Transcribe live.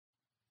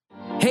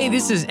Hey,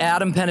 this is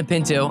Adam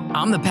Penapinto.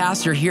 I'm the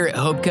pastor here at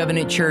Hope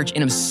Covenant Church,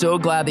 and I'm so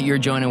glad that you're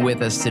joining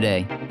with us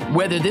today.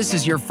 Whether this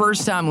is your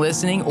first time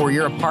listening or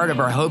you're a part of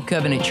our Hope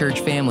Covenant Church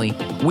family,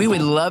 we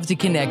would love to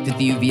connect with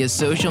you via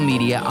social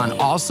media on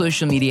all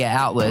social media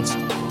outlets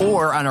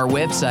or on our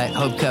website,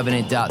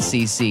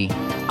 hopecovenant.cc.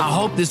 I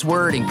hope this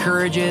word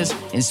encourages,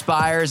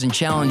 inspires, and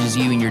challenges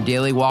you in your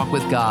daily walk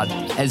with God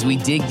as we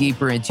dig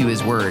deeper into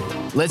His Word.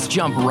 Let's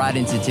jump right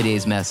into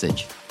today's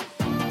message.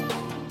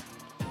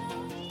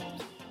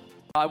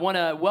 I want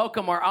to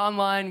welcome our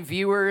online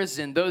viewers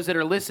and those that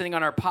are listening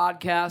on our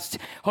podcast.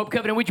 Hope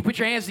Covenant, would you put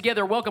your hands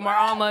together? Welcome our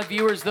online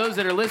viewers, those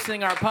that are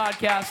listening on our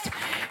podcast.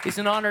 It's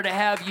an honor to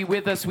have you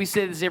with us. We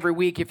say this every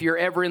week. If you're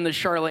ever in the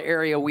Charlotte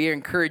area, we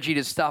encourage you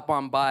to stop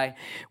on by.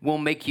 We'll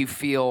make you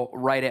feel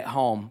right at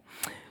home.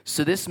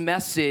 So this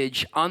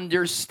message,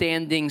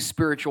 Understanding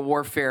Spiritual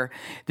Warfare,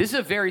 this is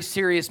a very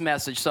serious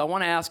message. So I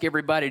want to ask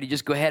everybody to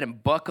just go ahead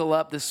and buckle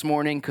up this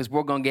morning because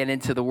we're going to get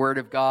into the Word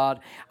of God.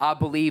 I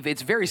believe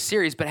it's very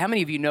serious, but how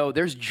many of you know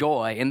there's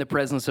joy in the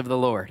presence of the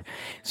Lord?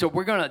 So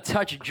we're going to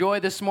touch joy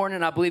this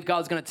morning. I believe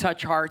God's going to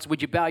touch hearts.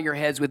 Would you bow your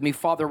heads with me?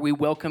 Father, we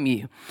welcome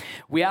you.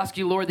 We ask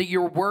you, Lord, that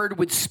your Word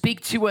would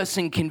speak to us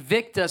and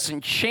convict us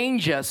and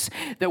change us,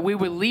 that we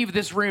would leave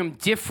this room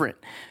different.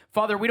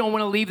 Father, we don't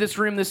want to leave this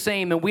room the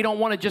same, and we don't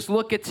want to just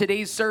look at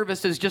today's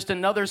service as just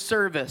another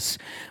service.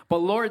 But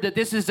Lord, that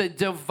this is a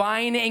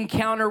divine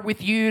encounter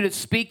with you to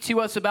speak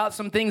to us about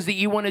some things that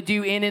you want to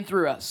do in and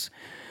through us.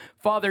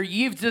 Father,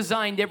 you've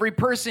designed every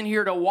person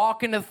here to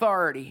walk in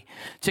authority,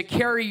 to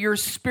carry your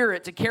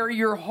Spirit, to carry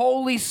your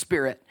Holy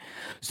Spirit.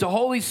 So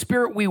Holy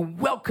Spirit, we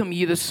welcome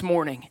you this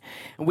morning.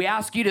 And we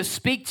ask you to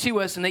speak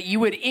to us and that you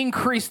would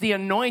increase the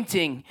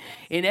anointing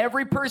in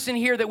every person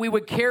here, that we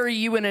would carry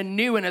you in a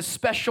new and a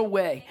special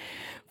way.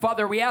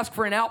 Father, we ask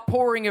for an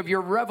outpouring of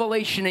your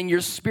revelation and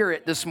your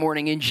Spirit this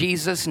morning in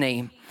Jesus'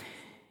 name.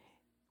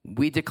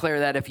 We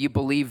declare that if you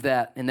believe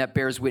that and that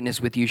bears witness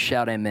with you,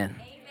 shout amen.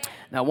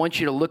 Now, I want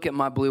you to look at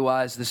my blue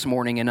eyes this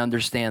morning and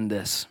understand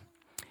this.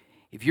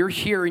 If you're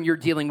here and you're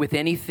dealing with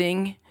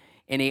anything,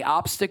 any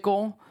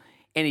obstacle,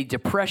 any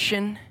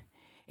depression,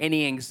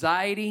 any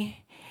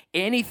anxiety,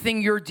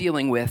 anything you're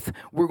dealing with,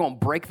 we're going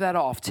to break that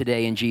off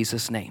today in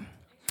Jesus' name.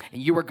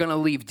 And you are going to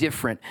leave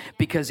different,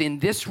 because in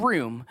this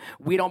room,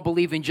 we don't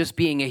believe in just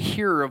being a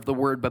hearer of the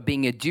word, but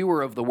being a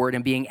doer of the word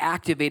and being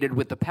activated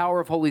with the power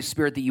of Holy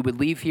Spirit, that you would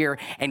leave here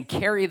and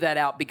carry that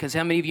out, because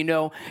how many of you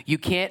know you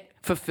can't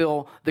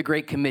fulfill the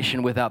Great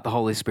Commission without the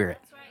Holy Spirit?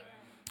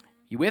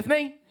 You with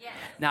me? Yes.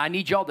 Now, I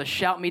need y'all to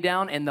shout me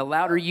down, and the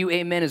louder you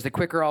amen is, the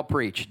quicker I'll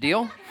preach.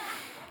 Deal?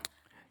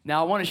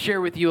 Now, I want to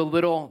share with you a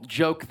little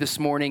joke this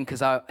morning,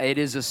 because it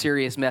is a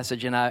serious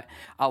message, and I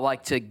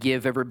like to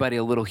give everybody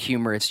a little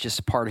humor. It's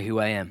just part of who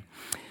I am.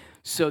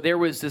 So there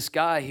was this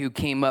guy who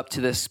came up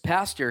to this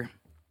pastor.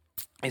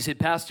 He said,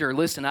 "Pastor,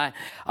 listen, I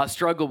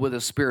struggle with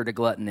a spirit of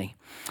gluttony,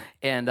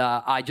 and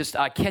I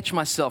catch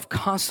myself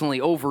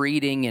constantly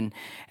overeating, and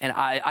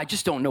I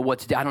just don't know what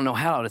to do. I don't know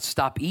how to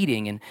stop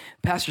eating." And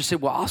the pastor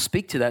said, "Well, I'll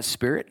speak to that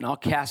spirit, and I'll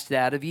cast it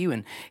out of you,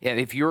 and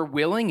if you're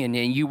willing and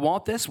you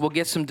want this, we'll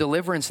get some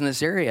deliverance in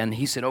this area." And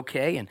he said,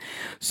 "Okay." And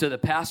so the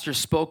pastor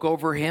spoke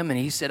over him, and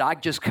he said, "I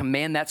just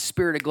command that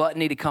spirit of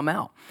gluttony to come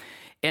out."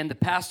 And the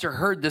pastor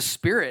heard the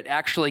spirit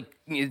actually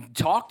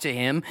talk to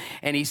him,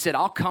 and he said,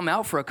 "I'll come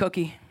out for a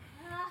cookie."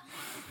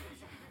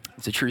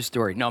 It's a true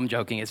story. No, I'm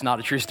joking. It's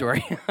not a true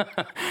story.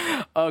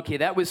 Okay,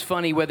 that was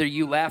funny. Whether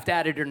you laughed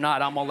at it or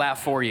not, I'm going to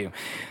laugh for you.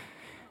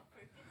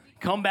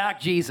 Come back,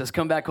 Jesus.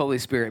 Come back, Holy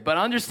Spirit. But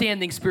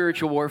understanding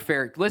spiritual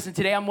warfare. Listen,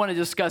 today I'm going to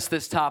discuss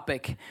this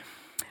topic.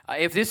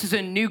 If this is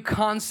a new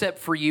concept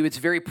for you, it's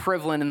very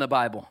prevalent in the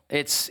Bible.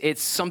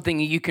 It's something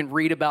you can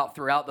read about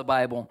throughout the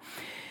Bible.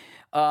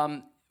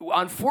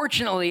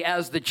 Unfortunately,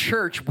 as the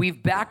church,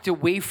 we've backed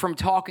away from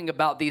talking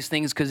about these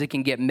things because it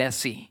can get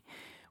messy.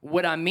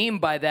 What I mean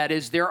by that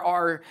is there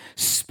are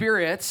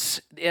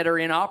spirits that are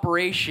in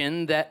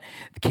operation that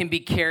can be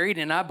carried,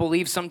 and I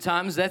believe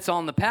sometimes that's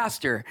on the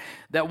pastor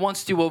that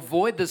wants to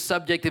avoid the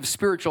subject of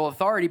spiritual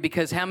authority,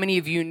 because how many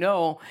of you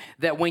know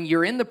that when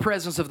you're in the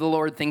presence of the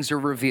Lord, things are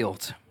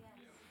revealed?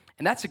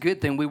 And that's a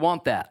good thing. We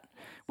want that.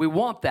 We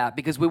want that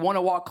because we want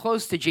to walk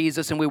close to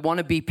Jesus, and we want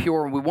to be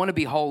pure, and we want to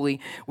be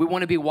holy. We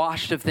want to be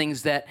washed of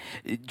things that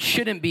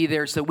shouldn't be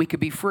there so we could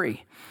be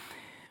free.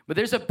 But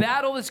there's a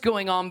battle that's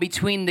going on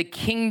between the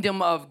kingdom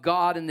of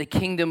God and the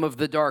kingdom of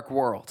the dark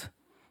world.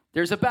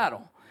 There's a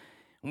battle.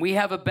 We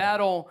have a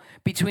battle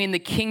between the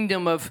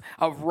kingdom of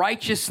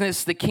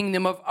righteousness, the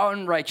kingdom of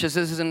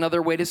unrighteousness is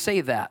another way to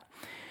say that.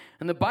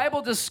 And the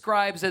Bible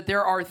describes that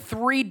there are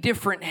 3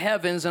 different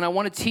heavens, and I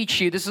want to teach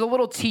you. This is a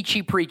little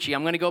teachy-preachy.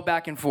 I'm going to go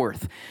back and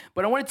forth.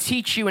 But I want to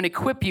teach you and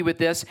equip you with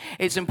this.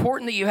 It's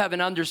important that you have an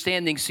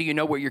understanding so you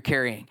know what you're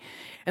carrying.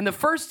 And the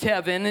first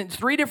heaven,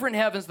 3 different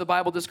heavens the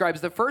Bible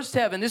describes. The first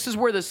heaven, this is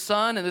where the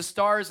sun and the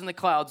stars and the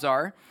clouds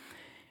are.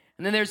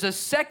 And then there's a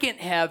second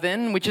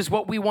heaven, which is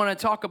what we want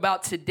to talk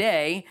about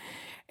today.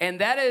 And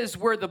that is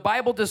where the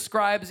Bible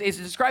describes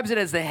it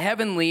as the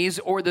heavenlies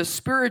or the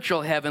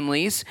spiritual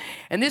heavenlies.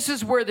 And this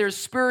is where there's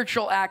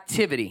spiritual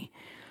activity.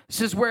 This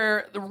is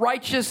where the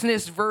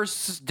righteousness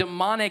versus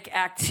demonic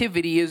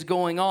activity is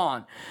going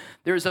on.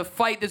 There's a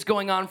fight that's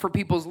going on for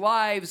people's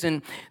lives,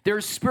 and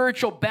there's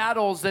spiritual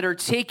battles that are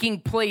taking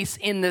place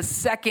in the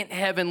second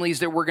heavenlies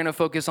that we're going to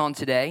focus on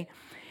today.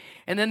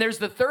 And then there's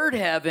the third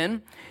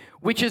heaven,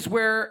 which is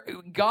where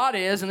God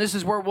is, and this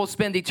is where we'll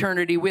spend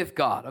eternity with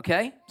God,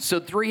 okay? So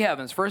 3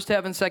 heavens: first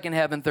heaven, second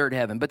heaven, third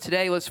heaven. But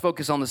today, let's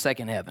focus on the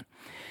second heaven.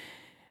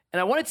 And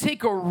I want to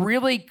take a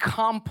really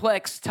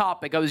complex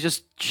topic. I was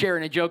just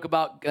sharing a joke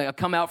about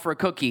come out for a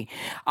cookie.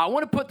 I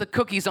want to put the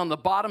cookies on the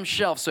bottom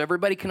shelf so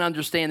everybody can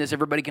understand this.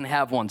 Everybody can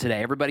have one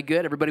today. Everybody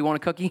good? Everybody want a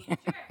cookie?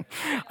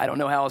 I don't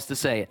know how else to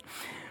say it.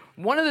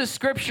 One of the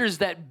scriptures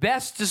that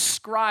best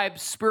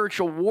describes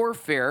spiritual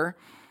warfare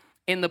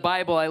in the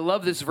Bible, I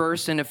love this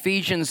verse in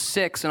Ephesians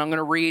 6, and I'm going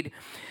to read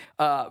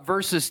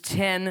verses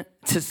 10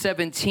 to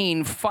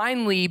 17.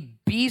 Finally,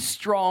 be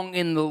strong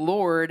in the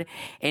Lord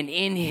and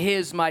in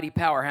his mighty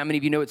power. How many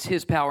of you know it's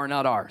his power,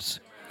 not ours?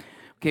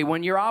 Okay,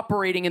 when you're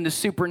operating in the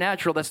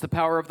supernatural, that's the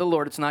power of the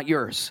Lord. It's not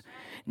yours.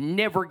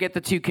 Never get the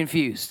two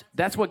confused.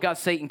 That's what got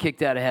Satan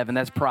kicked out of heaven.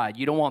 That's pride.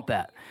 You don't want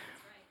that.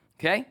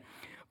 Okay?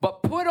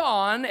 But put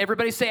on,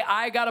 everybody say,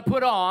 I got to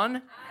put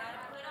on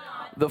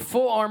the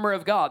full armor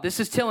of God. This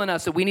is telling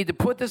us that we need to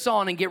put this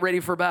on and get ready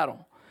for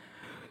battle,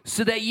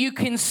 so that you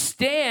can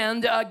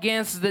stand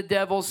against the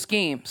devil's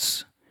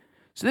schemes.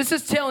 So this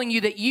is telling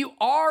you that you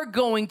are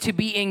going to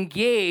be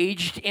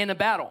engaged in a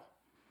battle,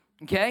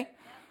 okay?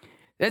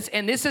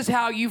 And this is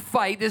how you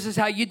fight. This is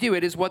how you do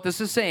it, is what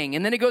this is saying.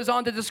 And then it goes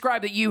on to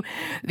describe that you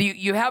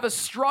have a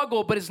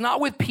struggle, but it's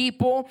not with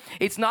people.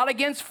 It's not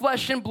against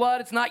flesh and blood.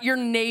 It's not your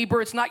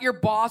neighbor. It's not your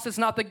boss. It's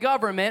not the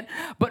government.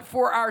 But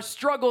for our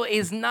struggle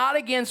is not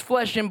against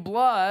flesh and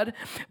blood,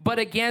 but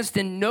against,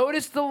 and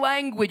notice the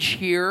language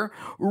here,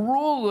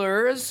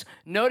 rulers.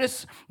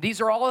 Notice these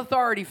are all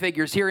authority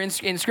figures here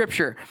in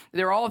Scripture.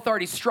 They're all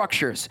authority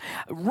structures.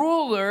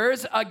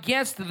 Rulers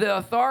against the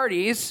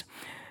authorities,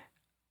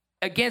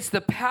 against the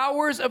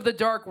powers of the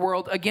dark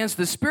world, against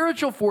the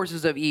spiritual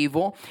forces of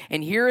evil.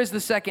 And here is the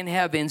second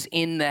heavens,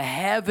 in the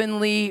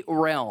heavenly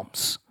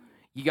realms.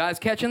 You guys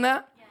catching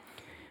that?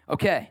 Yeah.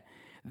 Okay.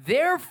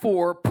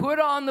 Therefore, put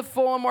on the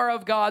full armor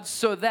of God,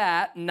 so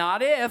that,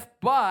 not if,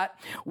 but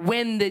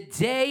when the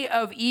day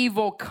of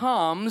evil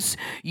comes,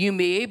 you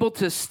may be able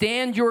to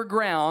stand your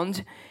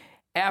ground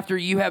after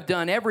you have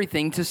done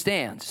everything to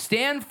stand.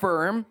 Stand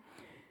firm.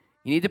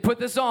 You need to put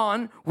this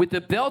on with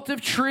the belt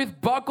of truth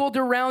buckled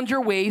around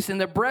your waist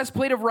and the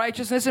breastplate of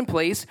righteousness in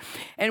place,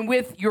 and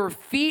with your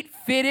feet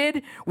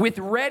fitted with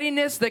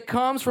readiness that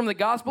comes from the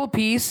gospel of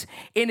peace.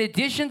 In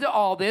addition to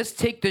all this,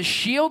 take the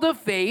shield of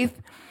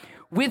faith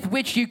with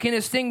which you can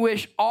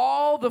extinguish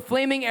all the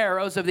flaming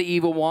arrows of the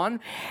evil one.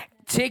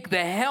 Take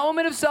the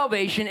helmet of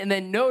salvation, and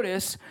then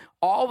notice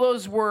all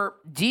those were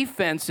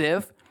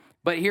defensive,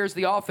 but here's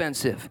the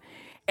offensive.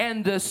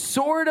 And the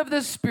sword of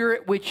the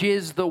Spirit, which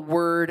is the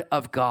word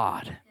of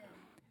God.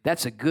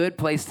 That's a good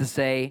place to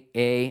say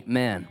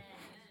amen.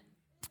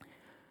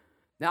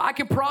 Now, I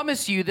can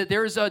promise you that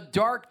there's a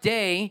dark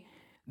day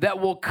that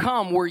will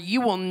come where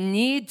you will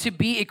need to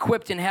be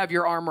equipped and have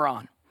your armor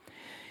on.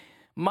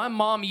 My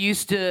mom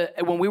used to,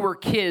 when we were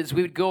kids,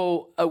 we would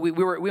go, we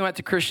went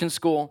to Christian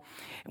school,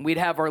 and we'd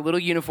have our little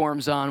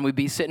uniforms on. We'd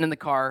be sitting in the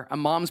car.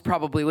 Mom's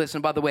probably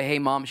listening. By the way, hey,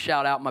 Mom,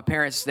 shout out. My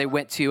parents, they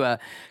went to a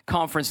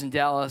conference in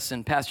Dallas,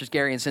 and Pastors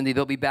Gary and Cindy,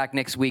 they'll be back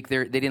next week.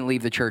 They didn't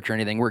leave the church or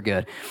anything. We're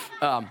good.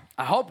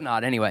 I hope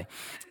not, anyway.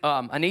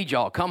 I need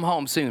y'all. Come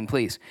home soon,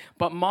 please.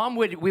 But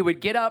we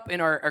would get up in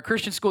our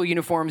Christian school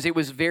uniforms. It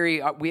was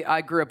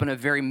I grew up in a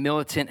very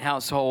militant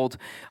household.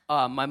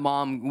 My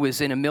mom was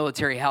in a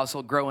military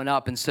household growing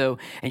up, and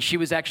she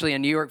was actually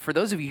in New York. For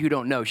those of you who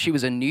don't know, she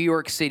was a New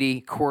York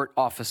City court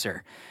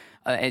officer.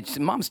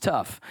 Mom's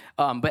tough,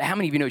 but how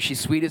many of you know she's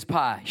sweet as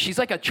pie? She's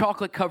like a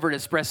chocolate-covered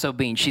espresso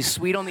bean. She's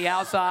sweet on the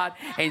outside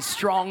and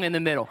strong in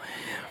the middle.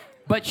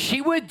 But she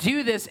would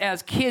do this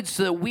as kids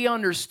so that we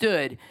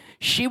understood.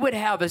 She would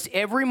have us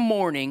every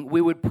morning,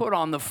 we would put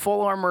on the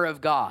full armor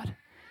of God.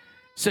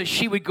 So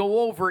she would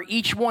go over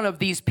each one of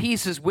these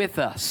pieces with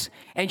us,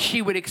 and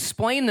she would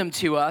explain them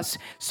to us,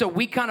 so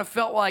we kind of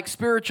felt like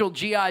spiritual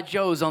G.I.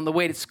 Joes on the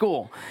way to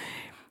school.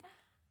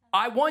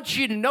 I want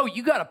you to know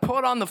you got to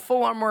put on the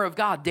full armor of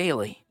God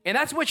daily. And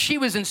that's what she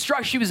was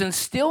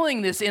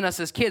instilling this in us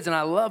as kids, and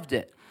I loved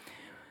it.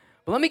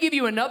 But let me give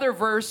you another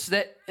verse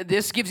that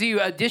this gives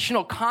you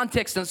additional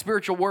context on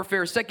spiritual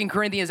warfare. 2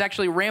 Corinthians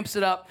actually ramps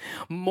it up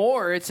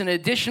more. It's an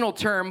additional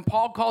term.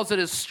 Paul calls it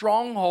a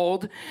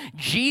stronghold.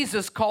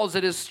 Jesus calls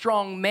it a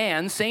strong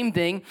man. Same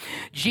thing.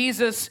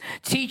 Jesus'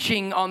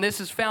 teaching on this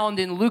is found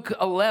in Luke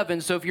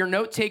 11. So if you're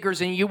note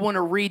takers and you want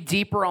to read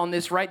deeper on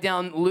this, write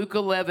down Luke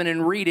 11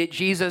 and read it.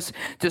 Jesus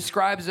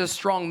describes a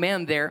strong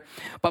man there.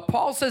 But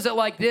Paul says it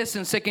like this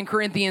in 2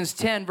 Corinthians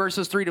 10,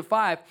 verses 3 to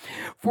 5.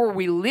 For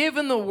we live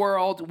in the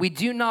world, we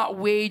do not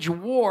wage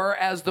war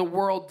as the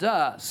world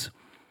does.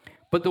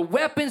 But the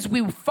weapons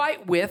we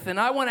fight with, and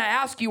I want to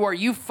ask you, are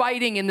you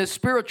fighting in the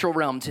spiritual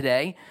realm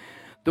today?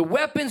 The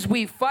weapons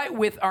we fight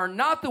with are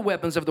not the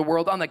weapons of the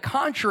world. On the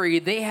contrary,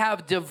 they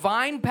have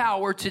divine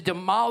power to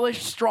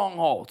demolish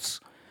strongholds.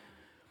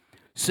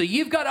 So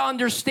you've got to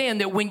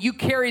understand that when you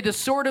carry the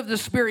sword of the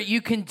Spirit,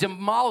 you can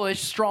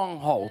demolish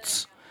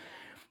strongholds.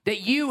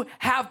 That you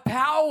have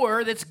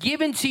power that's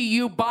given to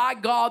you by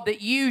God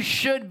that you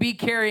should be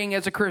carrying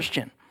as a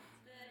Christian.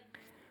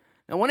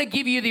 I want to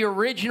give you the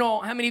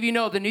original. How many of you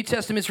know the New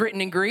Testament is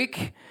written in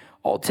Greek?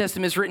 Old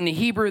Testament is written in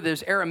Hebrew.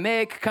 There's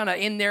Aramaic kind of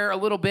in there a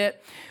little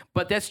bit.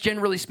 But that's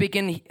generally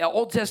speaking,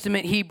 Old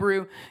Testament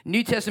Hebrew,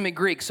 New Testament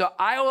Greek. So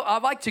I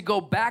like to go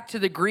back to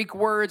the Greek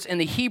words and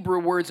the Hebrew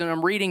words, and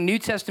I'm reading New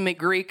Testament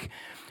Greek,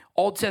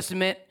 Old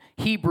Testament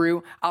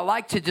Hebrew. I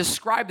like to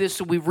describe this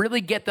so we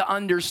really get the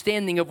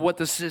understanding of what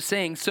this is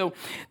saying. So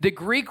the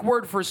Greek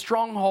word for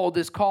stronghold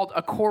is called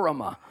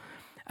akorima.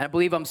 I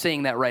believe I'm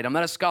saying that right. I'm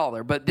not a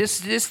scholar, but this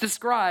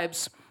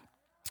describes,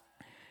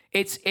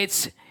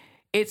 it's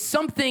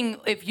something,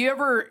 if you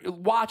ever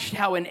watched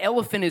how an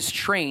elephant is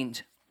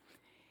trained,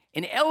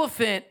 an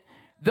elephant,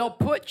 they'll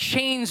put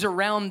chains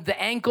around the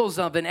ankles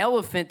of an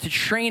elephant to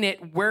train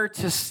it where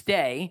to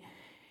stay.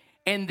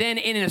 And then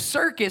in a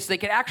circus, they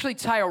could actually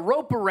tie a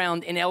rope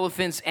around an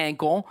elephant's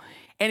ankle,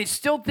 and it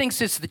still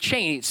thinks it's the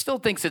chain. It still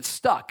thinks it's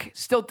stuck.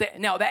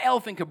 Now, that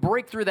elephant could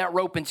break through that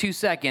rope in 2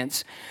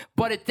 seconds,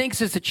 but it thinks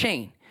it's a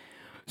chain.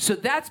 So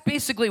that's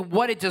basically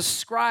what it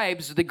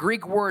describes, the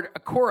Greek word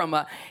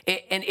akorima,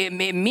 and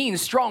it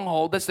means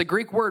stronghold. That's the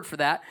Greek word for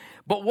that.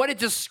 But what it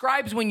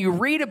describes when you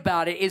read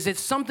about it is it's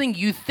something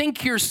you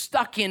think you're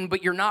stuck in,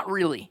 but you're not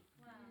really.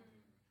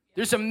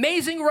 There's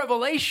amazing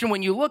revelation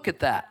when you look at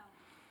that.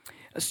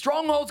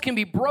 Strongholds can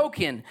be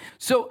broken.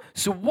 So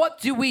what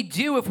do we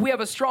do if we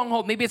have a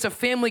stronghold? Maybe it's a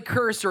family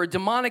curse or a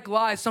demonic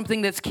lie,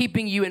 something that's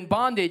keeping you in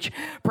bondage.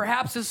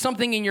 Perhaps it's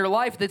something in your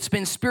life that's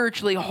been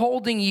spiritually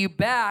holding you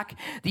back,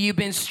 that you've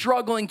been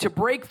struggling to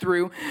break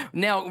through.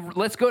 Now,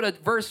 let's go to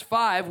verse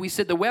 5. We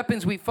said the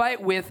weapons we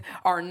fight with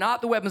are not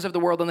the weapons of the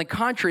world. On the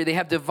contrary, they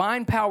have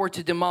divine power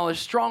to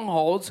demolish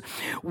strongholds.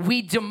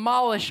 We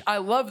demolish, I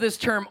love this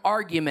term,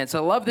 arguments. I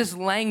love this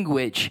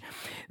language.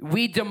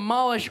 We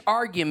demolish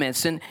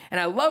arguments. And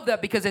I love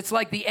that because it's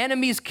like the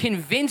enemy's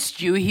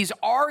convinced you. He's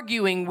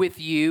arguing with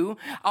you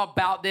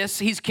about this.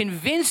 He's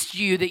convinced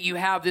you that you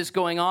have this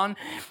going on.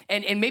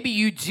 And maybe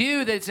you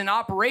do, that it's an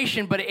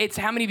operation, but it's,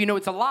 how many of you know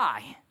it's a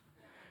lie?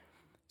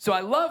 So I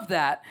love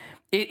that.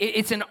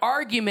 It's an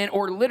argument,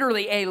 or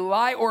literally a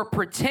lie or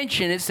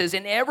pretension. It says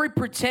in every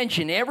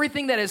pretension,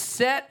 everything that is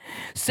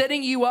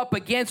setting you up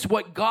against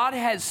what God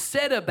has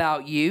said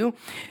about you,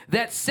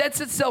 that sets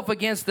itself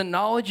against the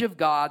knowledge of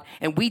God,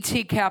 and we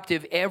take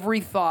captive every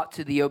thought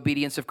to the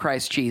obedience of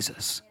Christ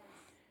Jesus.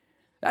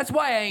 That's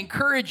why I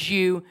encourage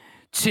you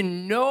to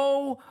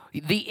know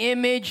the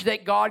image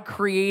that God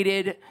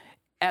created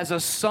as a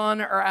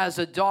son or as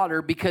a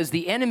daughter, because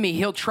the enemy,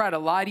 he'll try to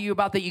lie to you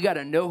about that. You got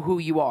to know who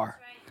you are.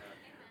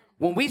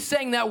 When we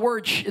sang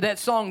that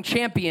song,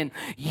 Champion,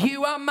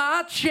 you are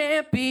my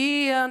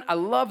champion. I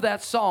love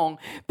that song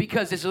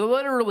because it's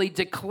literally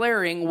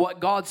declaring what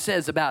God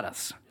says about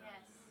us.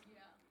 Yes.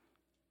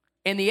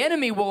 And the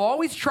enemy will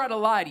always try to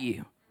lie to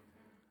you.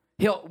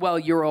 Well,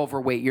 you're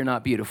overweight, you're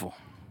not beautiful.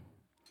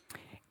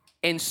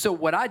 And so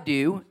what I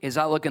do is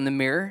I look in the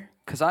mirror,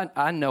 because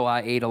I know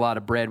I ate a lot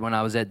of bread when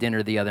I was at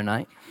dinner the other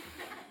night.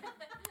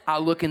 I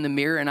look in the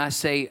mirror and I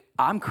say,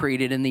 I'm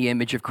created in the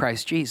image of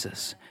Christ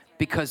Jesus.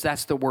 Because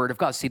that's the word of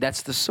God. See,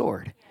 that's the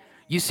sword.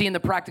 You see in the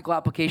practical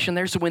application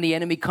there? So when the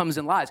enemy comes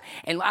and lies.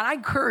 And I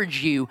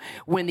encourage you,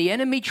 when the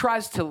enemy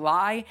tries to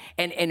lie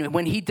and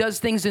when he does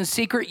things in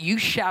secret, you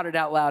shout it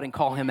out loud and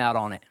call him out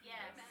on it.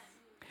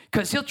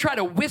 Because he'll try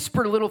to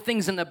whisper little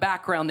things in the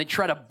background that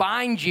try to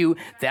bind you,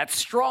 that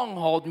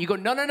stronghold. And you go,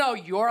 no,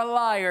 you're a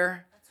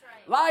liar. That's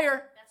right.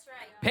 Liar. That's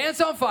right. Pants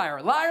on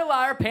fire.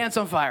 Liar, pants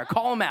on fire.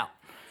 Call him out.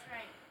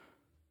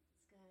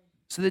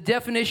 So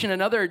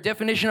another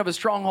definition of a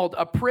stronghold,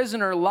 a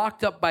prisoner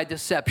locked up by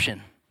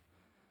deception.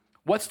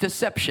 What's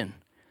deception?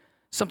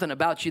 Something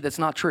about you that's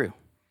not true.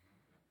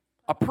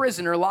 A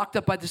prisoner locked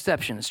up by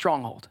deception, a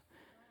stronghold.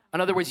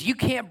 In other words, you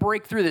can't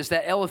break through this.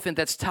 That elephant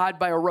that's tied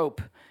by a rope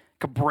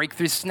could break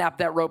through, snap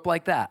that rope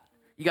like that.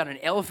 You got an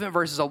elephant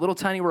versus a little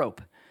tiny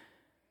rope.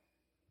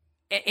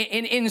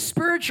 In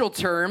spiritual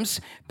terms,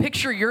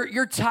 picture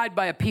you're tied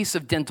by a piece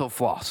of dental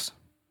floss.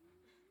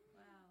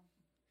 Wow.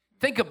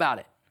 Think about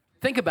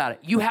it.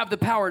 You have the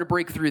power to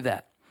break through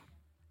that.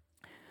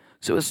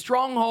 So a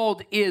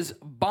stronghold is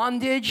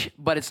bondage,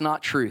 but it's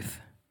not truth.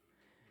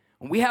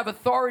 We have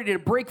authority to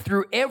break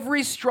through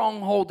every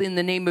stronghold in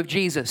the name of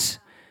Jesus.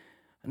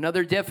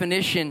 Another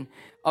definition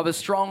of a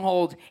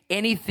stronghold,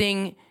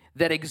 anything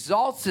that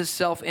exalts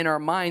itself in our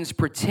minds,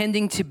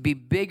 pretending to be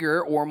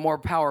bigger or more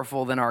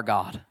powerful than our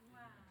God. Wow.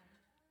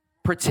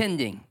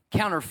 Pretending,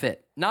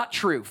 counterfeit, not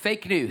true,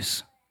 fake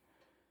news.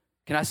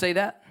 Can I say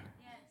that?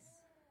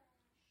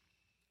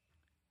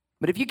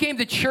 But if you came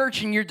to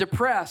church and you're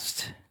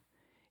depressed,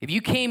 if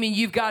you came and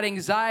you've got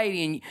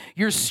anxiety and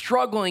you're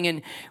struggling,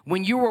 and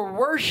when you were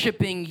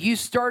worshiping, you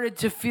started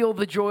to feel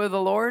the joy of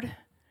the Lord,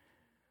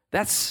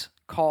 that's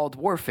called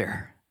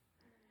warfare.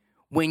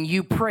 when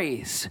you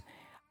praise,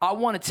 I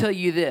want to tell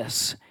you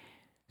this,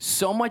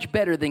 so much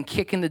better than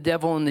kicking the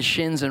devil in the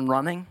shins and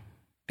running,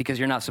 because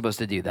you're not supposed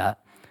to do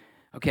that,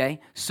 okay?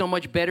 So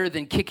much better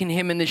than kicking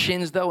him in the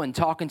shins, though, and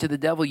talking to the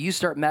devil. You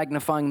start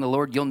magnifying the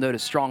Lord, you'll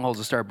notice strongholds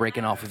will start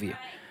breaking off of you.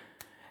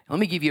 Let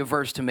me give you a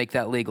verse to make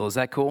that legal. Is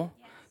that cool?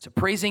 So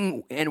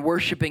praising and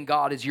worshiping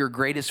God is your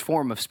greatest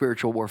form of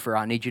spiritual warfare.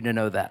 I need you to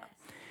know that.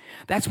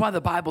 That's why the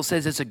Bible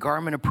says it's a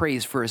garment of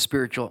praise for a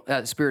spirit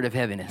of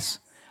heaviness.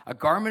 A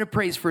garment of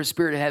praise for a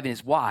spirit of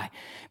heaviness. Why?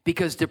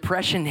 Because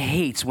depression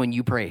hates when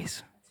you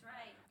praise. That's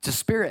right. It's a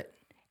spirit,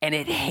 and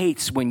it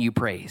hates when you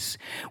praise.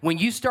 When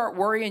you start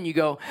worrying, you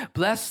go,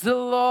 bless the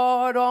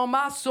Lord, oh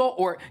my soul,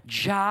 or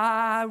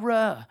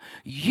Jireh,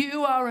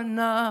 you are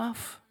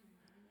enough.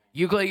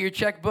 You go to your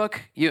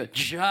checkbook,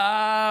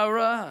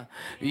 Jireh,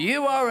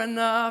 you are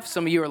enough.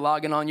 Some of you are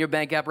logging on your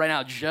bank app right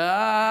now.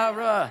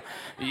 Jireh,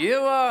 you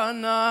are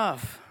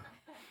enough.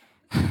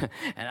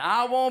 And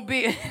I won't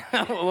be,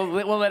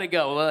 we'll let it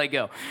go, we'll let it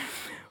go.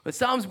 But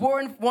Psalms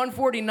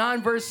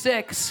 149, verse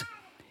 6.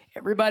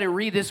 Everybody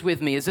read this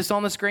with me. Is this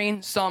on the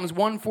screen? Psalms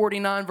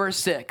 149, verse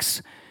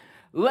 6.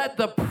 Let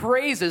the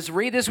praises,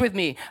 read this with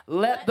me.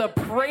 Let the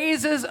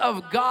praises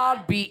of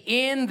God be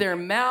in their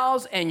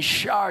mouths and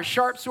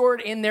sharp sword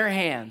in their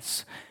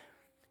hands.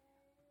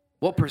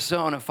 We'll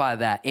personify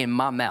that in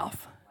my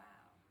mouth.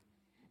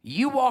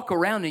 You walk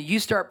around and you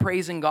start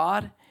praising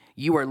God,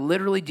 you are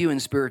literally doing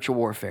spiritual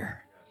warfare.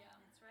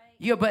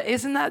 Yeah, but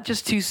isn't that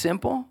just too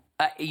simple?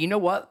 You know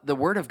what? The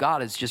word of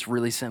God is just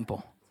really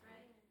simple.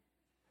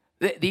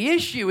 The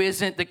issue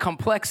isn't the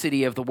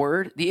complexity of the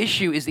word. The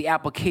issue is the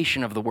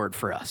application of the word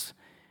for us.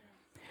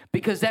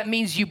 Because that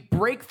means you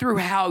break through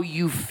how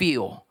you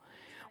feel.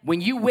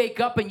 When you wake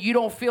up and you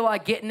don't feel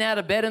like getting out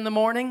of bed in the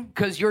morning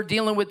because you're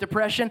dealing with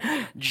depression,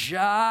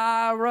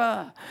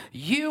 Jireh,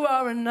 you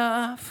are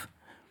enough.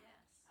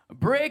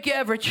 Break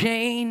every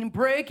chain,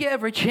 break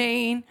every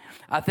chain.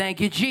 I thank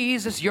you,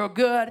 Jesus, you're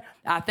good.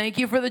 I thank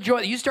you for the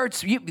joy.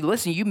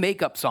 You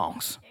make up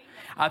songs.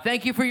 I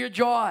thank you for your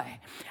joy.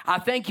 I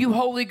thank you,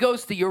 Holy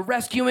Ghost, that you're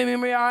rescuing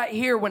me right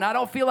here when I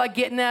don't feel like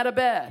getting out of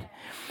bed.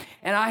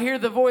 And I hear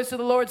the voice of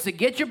the Lord say,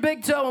 get your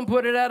big toe and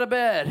put it out of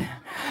bed.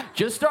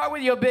 Just start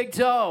with your big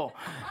toe.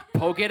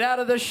 Poke it out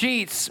of the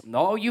sheets.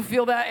 Oh, you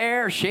feel that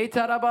air.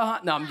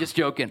 No, I'm just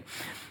joking.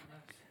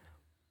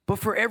 But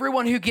for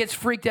everyone who gets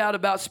freaked out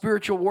about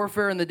spiritual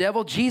warfare and the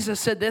devil, Jesus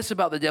said this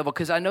about the devil,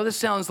 because I know this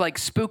sounds like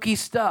spooky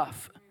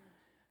stuff,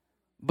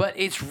 but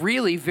it's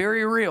really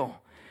very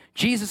real.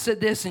 Jesus said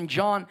this in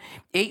John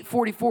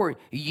 8:44,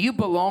 you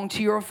belong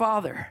to your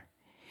Father,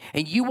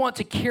 and you want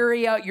to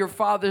carry out your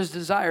Father's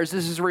desires.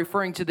 This is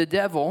referring to the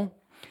devil.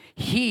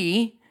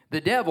 He,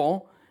 the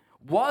devil,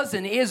 was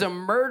and is a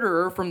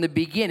murderer from the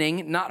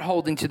beginning, not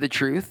holding to the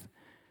truth.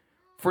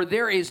 For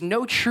there is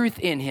no truth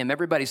in him.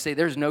 Everybody say,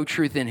 there's no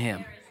truth in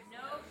him. There is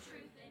no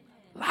truth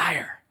in him.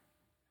 Liar.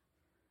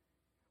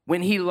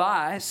 When he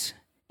lies,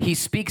 he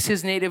speaks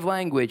his native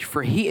language,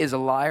 for he is a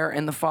liar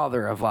and the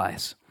father of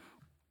lies.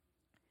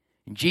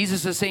 And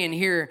Jesus is saying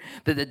here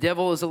that the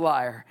devil is a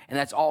liar, and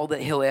that's all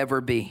that he'll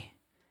ever be.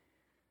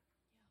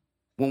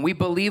 When we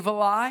believe a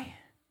lie,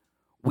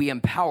 we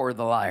empower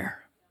the liar.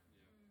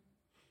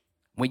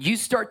 When you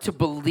start to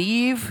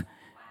believe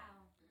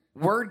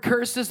word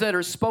curses that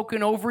are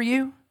spoken over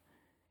you,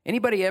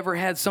 anybody ever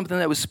had something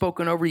that was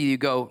spoken over you, you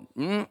go,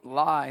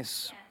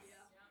 lies,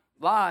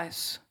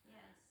 lies.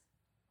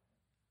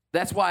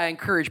 That's why I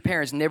encourage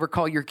parents, never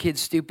call your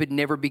kids stupid,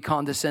 never be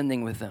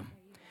condescending with them.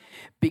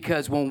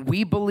 Because when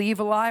we believe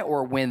a lie,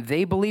 or when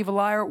they believe a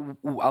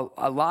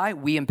lie,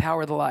 we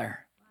empower the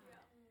liar.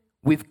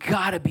 We've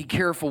got to be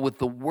careful with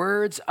the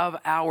words of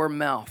our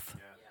mouth.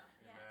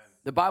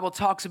 The Bible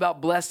talks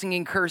about blessing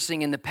and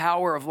cursing and the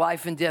power of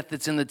life and death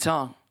that's in the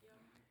tongue.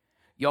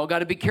 Y'all got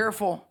to be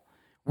careful.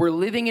 We're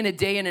living in a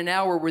day and an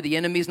hour where the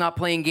enemy's not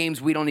playing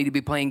games. We don't need to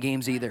be playing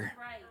games either.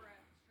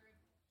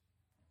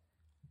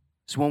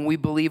 So when we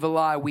believe a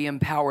lie, we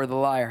empower the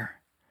liar.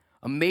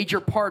 A major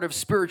part of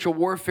spiritual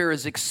warfare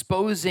is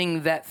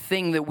exposing that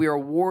thing that we are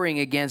warring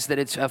against, that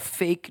it's a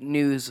fake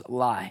news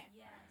lie.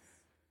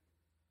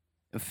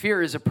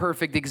 Fear is a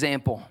perfect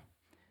example.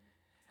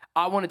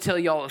 I want to tell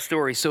y'all a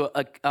story. So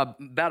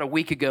about a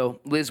week ago,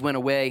 Liz went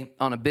away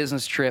on a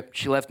business trip.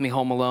 She left me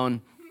home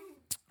alone.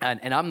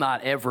 And I'm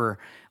not ever,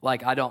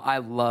 I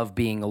love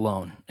being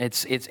alone.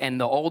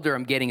 And the older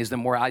I'm getting is the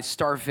more I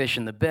starfish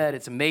in the bed.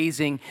 It's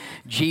amazing.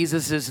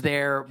 Jesus is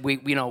there.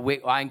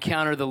 I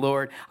encounter the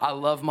Lord. I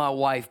love my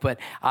wife, but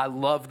I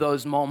love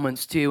those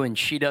moments too, and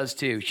she does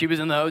too. She was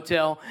in the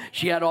hotel.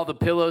 She had all the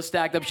pillows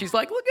stacked up. She's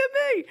like, look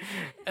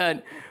at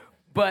me.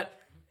 But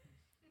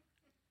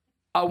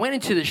I went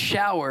into the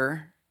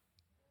shower.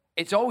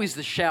 It's always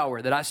the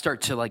shower that I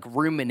start to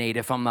ruminate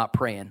if I'm not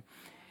praying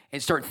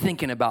and start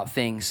thinking about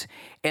things.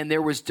 And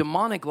there was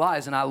demonic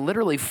lies, and I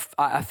literally,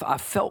 I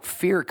felt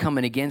fear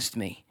coming against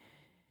me.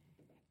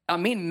 I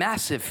mean,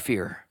 massive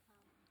fear.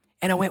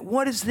 And I went,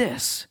 what is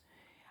this?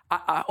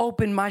 I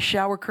opened my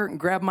shower curtain,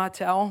 grabbed my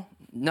towel,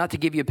 not to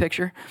give you a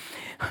picture,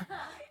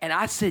 And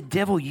I said,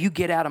 devil, you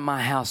get out of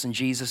my house in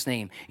Jesus'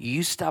 name.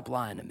 You stop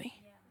lying to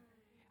me.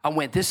 I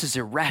went, this is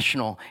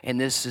irrational and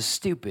this is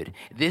stupid.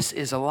 This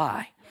is a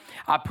lie.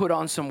 I put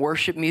on some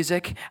worship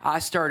music. I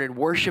started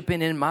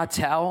worshiping in my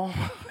towel.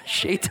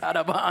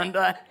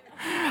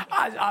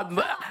 I'm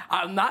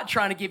not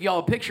trying to give y'all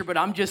a picture, but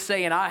I'm just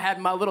saying I had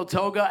my little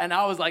toga and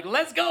I was like,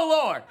 let's go,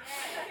 Lord.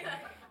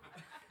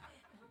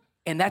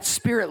 And that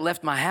spirit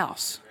left my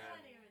house.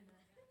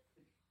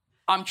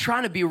 I'm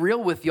trying to be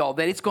real with y'all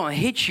that it's going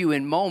to hit you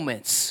in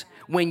moments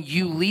when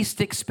you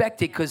least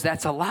expect it, because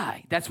that's a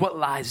lie. That's what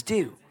lies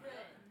do.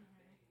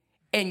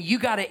 And you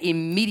got to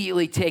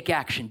immediately take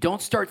action.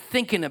 Don't start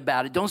thinking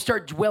about it. Don't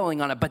start dwelling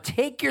on it. But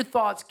take your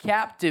thoughts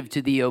captive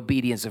to the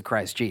obedience of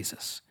Christ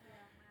Jesus.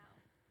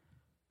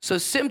 So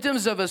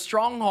symptoms of a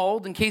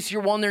stronghold, in case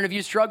you're wondering if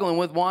you're struggling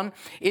with one,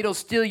 it'll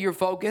steal your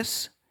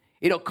focus.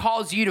 It'll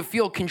cause you to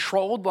feel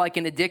controlled like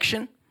an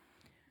addiction.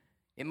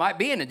 It might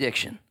be an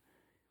addiction.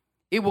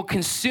 It will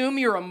consume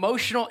your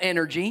emotional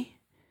energy.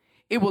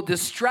 It will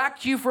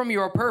distract you from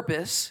your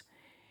purpose.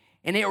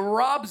 And it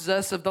robs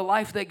us of the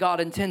life that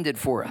God intended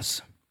for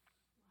us.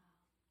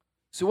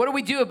 So what do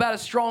we do about a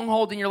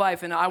stronghold in your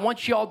life? And I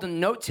want you all, the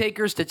note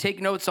takers, to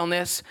take notes on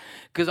this,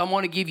 because I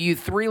want to give you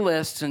 3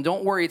 lists. And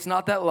don't worry, it's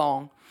not that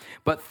long.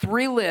 But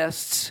 3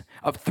 lists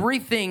of 3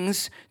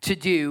 things to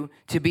do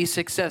to be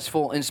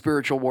successful in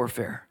spiritual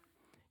warfare.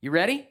 You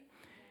ready?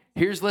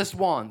 Here's list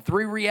 1.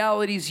 3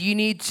 realities you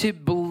need to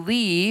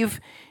believe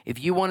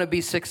if you want to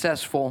be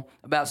successful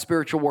about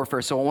spiritual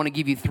warfare. So I want to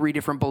give you 3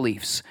 different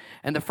beliefs.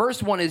 And the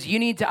first one is you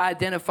need to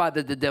identify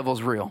that the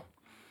devil's real.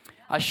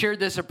 I shared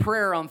this a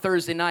prayer on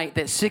Thursday night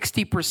that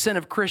 60%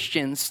 of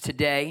Christians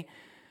today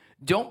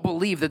don't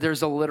believe that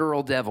there's a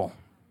literal devil.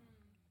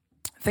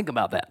 Think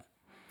about that.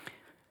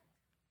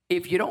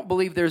 If you don't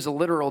believe there's a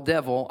literal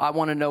devil, I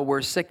want to know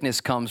where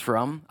sickness comes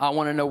from. I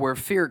want to know where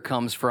fear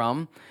comes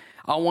from.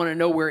 I want to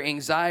know where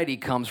anxiety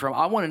comes from.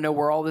 I want to know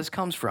where all this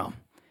comes from.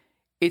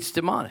 It's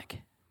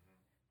demonic.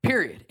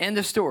 Period. End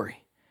of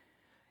story.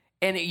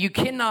 And you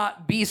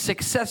cannot be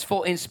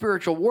successful in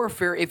spiritual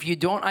warfare if you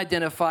don't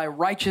identify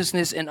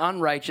righteousness and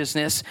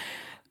unrighteousness,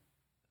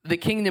 the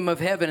kingdom of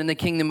heaven and the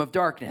kingdom of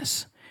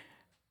darkness,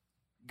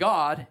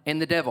 God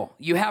and the devil.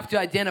 You have to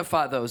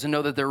identify those and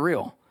know that they're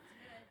real.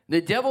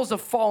 The devil's a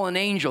fallen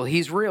angel.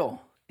 He's real.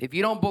 If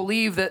you don't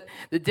believe that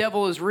the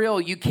devil is real,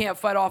 you can't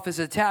fight off his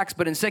attacks.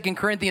 But in 2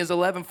 Corinthians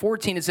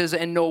 11:14, it says,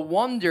 and no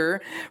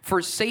wonder,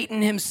 for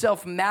Satan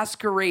himself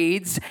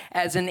masquerades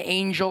as an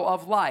angel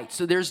of light.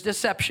 So there's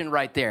deception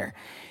right there.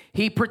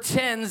 He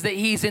pretends that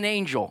he's an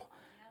angel.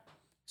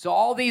 So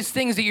all these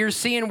things that you're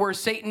seeing where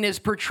Satan is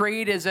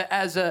portrayed as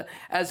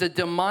a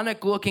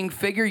demonic looking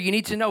figure, you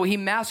need to know he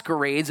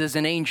masquerades as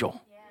an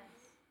angel.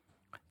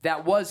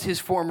 That was his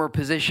former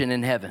position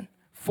in heaven.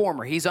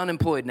 He's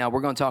unemployed now.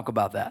 We're going to talk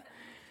about that.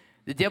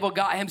 The devil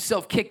got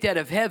himself kicked out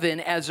of heaven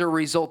as a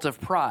result of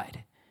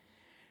pride.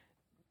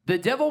 The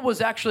devil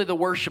was actually the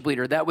worship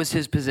leader. That was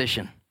his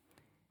position.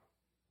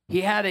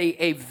 He had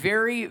a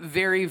very,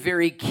 very,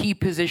 very key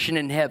position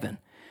in heaven.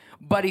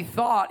 But he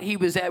thought he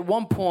was at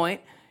one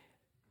point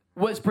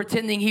was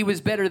pretending he was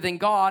better than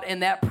God,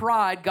 and that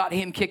pride got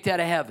him kicked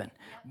out of heaven.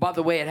 By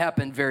the way, it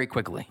happened very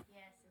quickly.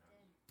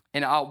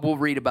 And we'll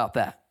read about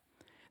that.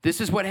 This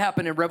is what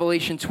happened in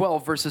Revelation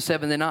 12, verses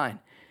 7-9.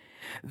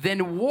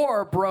 Then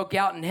war broke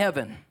out in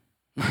heaven.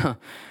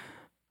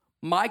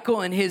 Michael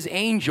and his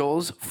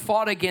angels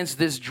fought against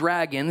this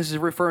dragon. This is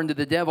referring to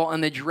the devil.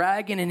 And the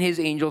dragon and his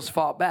angels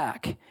fought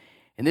back.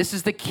 And this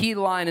is the key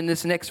line in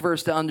this next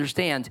verse to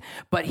understand.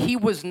 But he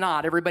was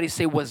not, everybody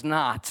say was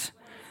not,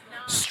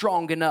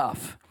 strong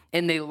enough.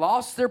 And they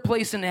lost their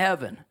place in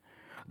heaven.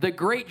 The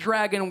great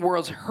dragon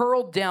was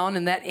hurled down,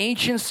 and that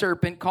ancient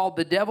serpent called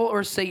the devil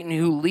or Satan,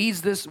 who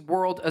leads this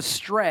world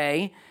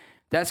astray.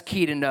 That's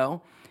key to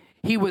know.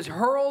 He was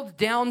hurled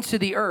down to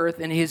the earth,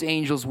 and his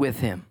angels with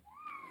him.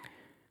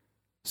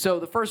 So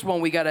the first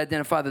one, we got to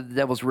identify that the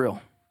devil's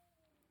real.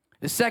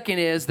 The second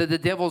is that the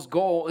devil's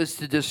goal is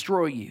to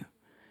destroy you.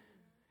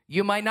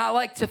 You might not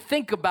like to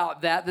think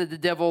about that the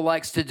devil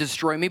likes to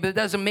destroy me, but it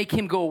doesn't make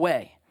him go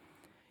away.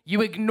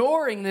 You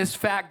ignoring this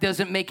fact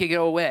doesn't make it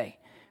go away.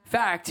 In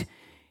fact,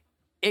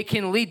 it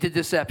can lead to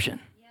deception.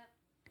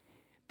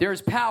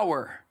 There's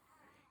power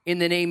in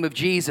the name of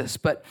Jesus.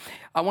 But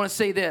I want to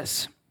say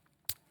this.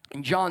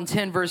 In John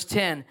 10, verse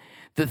 10,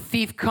 the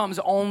thief comes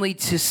only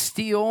to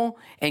steal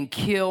and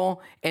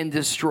kill and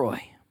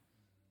destroy.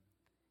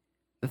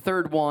 The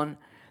third one,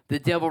 the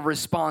devil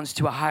responds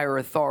to a higher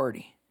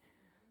authority.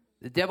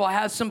 The devil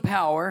has some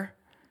power,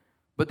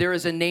 but there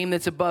is a name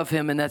that's above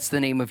him, and that's the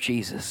name of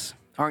Jesus.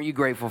 Aren't you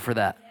grateful for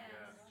that?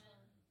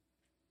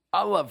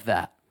 I love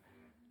that.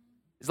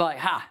 It's like,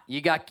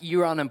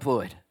 you're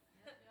unemployed.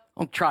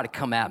 Don't try to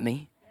come at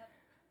me.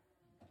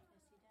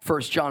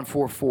 1 John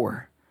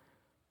 4:4.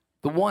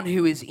 The one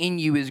who is in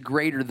you is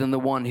greater than the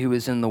one who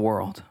is in the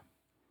world.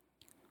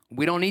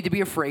 We don't need to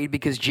be afraid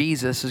because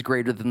Jesus is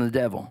greater than the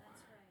devil.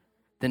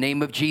 The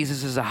name of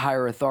Jesus is a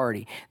higher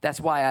authority. That's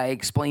why I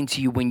explained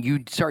to you, when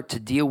you start to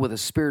deal with a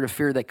spirit of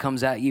fear that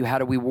comes at you, how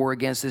do we war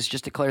against this?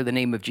 Just declare the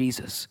name of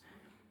Jesus.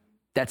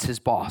 That's his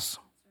boss.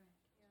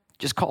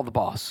 Just call the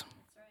boss.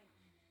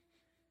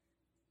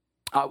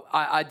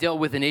 I dealt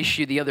with an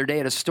issue the other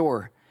day at a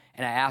store,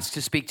 and I asked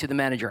to speak to the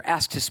manager.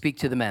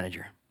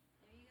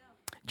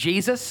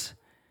 Jesus,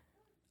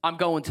 I'm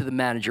going to the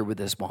manager with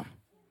this one.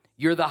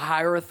 You're the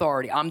higher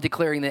authority. I'm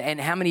declaring that.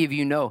 And how many of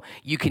you know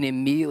you can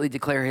immediately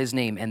declare his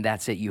name, and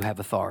that's it? You have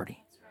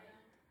authority.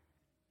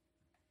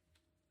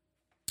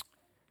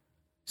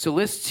 So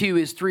list 2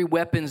 is 3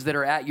 weapons that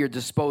are at your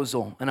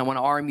disposal, and I want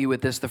to arm you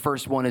with this. The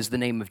first one is the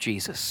name of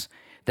Jesus,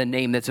 the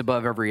name that's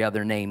above every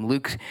other name.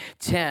 Luke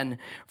 10,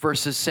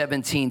 verses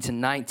 17 to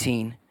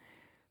 19.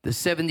 The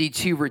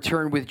 72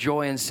 returned with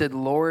joy and said,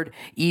 Lord,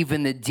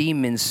 even the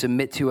demons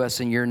submit to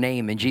us in your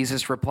name. And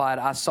Jesus replied,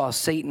 I saw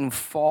Satan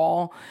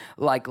fall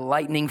like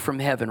lightning from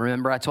heaven.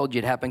 Remember, I told you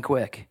it happened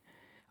quick.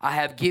 I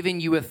have given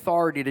you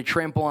authority to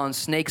trample on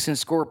snakes and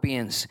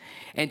scorpions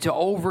and to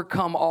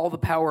overcome all the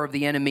power of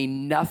the enemy.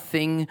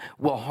 Nothing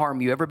will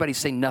harm you. Everybody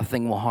say,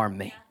 nothing will harm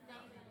me.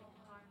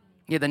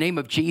 Yeah, the name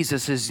of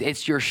Jesus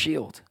it's your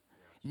shield.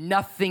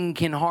 Nothing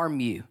can harm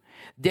you.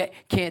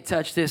 Can't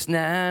touch this,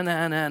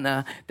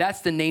 nah.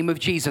 That's the name of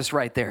Jesus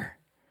right there.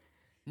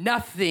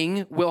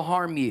 Nothing will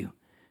harm you.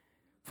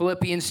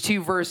 Philippians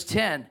 2, verse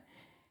 10.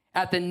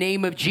 At the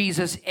name of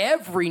Jesus,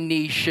 every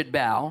knee should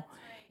bow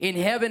in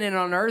heaven and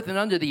on earth and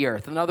under the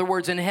earth. In other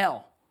words, in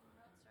hell.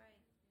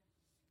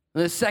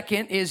 The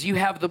second is you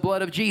have the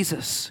blood of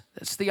Jesus.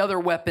 That's the other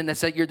weapon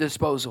that's at your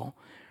disposal.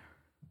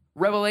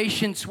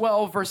 Revelation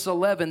 12, verse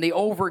 11, they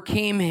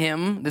overcame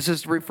him, this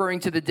is referring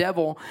to the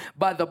devil,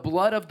 by the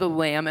blood of the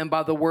Lamb and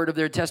by the word of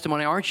their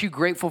testimony. Aren't you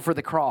grateful for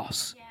the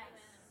cross? Yes.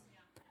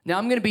 Now,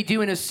 I'm going to be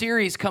doing a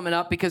series coming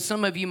up because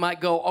some of you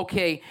might go,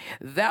 okay,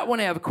 that one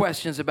I have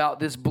questions about,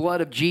 this blood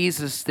of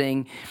Jesus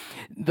thing.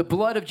 The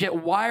blood of Jesus,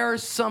 why are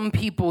some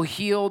people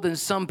healed and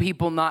some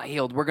people not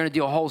healed? We're going to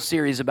do a whole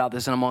series about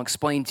this, and I'm going to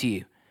explain to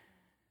you,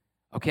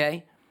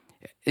 okay?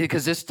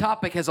 Because this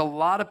topic has a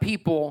lot of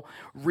people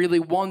really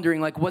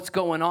wondering, like, what's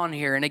going on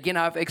here? And again,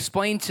 I've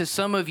explained to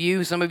some of you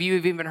have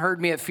even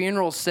heard me at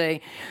funerals say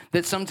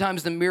that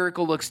sometimes the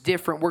miracle looks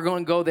different. We're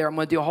going to go there. I'm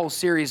going to do a whole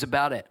series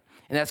about it,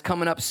 and that's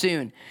coming up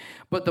soon.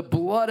 But the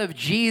blood of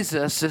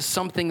Jesus is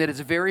something that is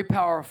very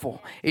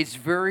powerful. It's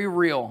very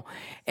real.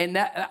 And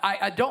that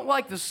I don't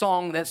like that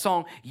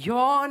song,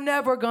 you're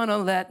never gonna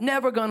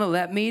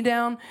let me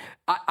down.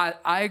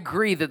 I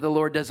agree that the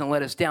Lord doesn't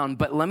let us down,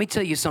 but let me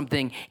tell you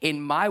something,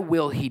 in my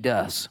will, he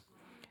does.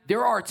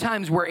 There are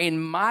times where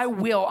in my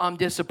will, I'm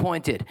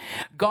disappointed.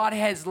 God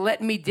has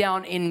let me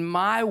down in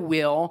my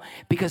will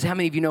because how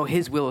many of you know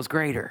his will is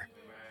greater?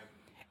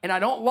 And I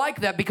don't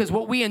like that because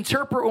what we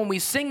interpret when we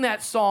sing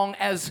that song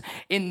as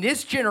in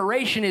this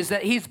generation is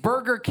that he's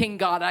Burger King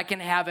God, I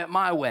can have it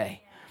my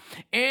way.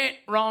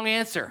 Wrong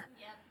answer.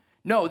 Yep.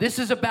 No,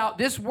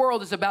 this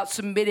world is about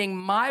submitting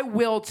my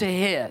will to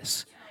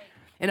his.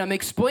 And I'm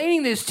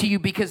explaining this to you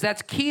because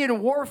that's key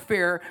in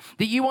warfare,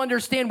 that you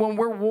understand when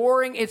we're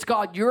warring, it's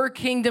God, your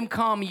kingdom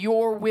come,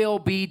 your will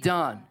be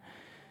done.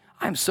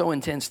 I'm so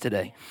intense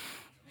today.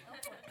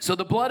 So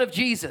the blood of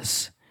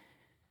Jesus.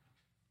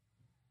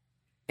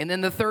 And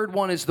then the third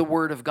one is the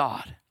word of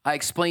God. I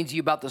explained to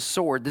you about the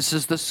sword. This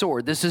is the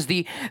sword. This is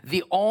the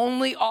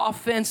only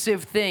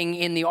offensive thing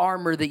in the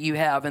armor that you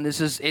have, and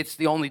it's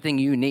the only thing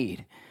you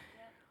need.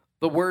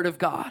 The word of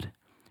God.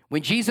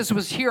 When Jesus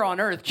was here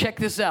on earth, check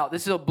this out.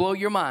 This will blow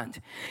your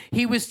mind.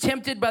 He was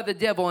tempted by the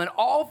devil, and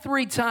all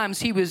 3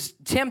 times he was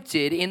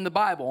tempted in the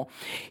Bible,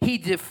 he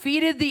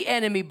defeated the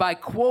enemy by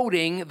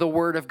quoting the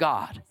word of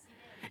God.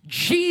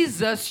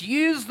 Jesus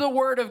used the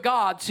word of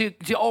God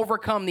to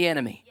overcome the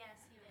enemy.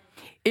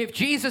 If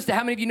Jesus, how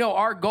many of you know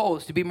our goal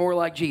is to be more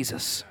like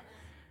Jesus?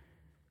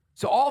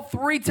 So all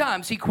 3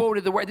 times he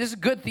quoted the word. This is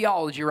good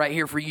theology right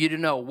here for you to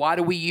know. Why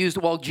do we use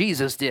it? Well,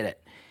 Jesus did it.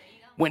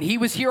 When he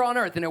was here on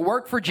earth and it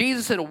worked for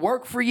Jesus, it'll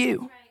work for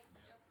you.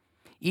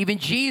 Even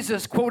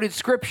Jesus quoted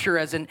scripture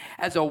as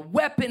a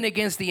weapon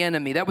against the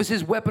enemy. That was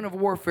his weapon of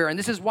warfare. And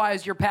this is why,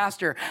 as your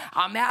pastor,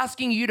 I'm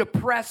asking you to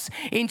press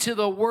into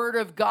the word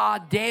of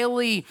God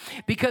daily,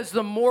 because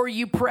the more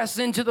you press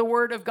into the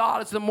word of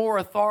God, it's the more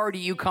authority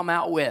you come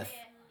out with.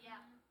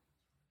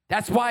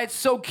 That's why it's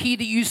so key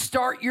that you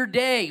start your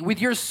day with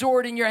your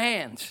sword in your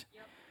hands.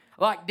 Yep.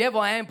 Like,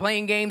 devil, I ain't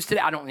playing games today.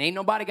 Ain't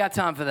nobody got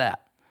time for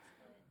that.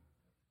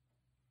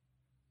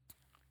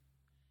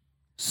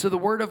 So the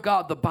word of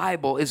God, the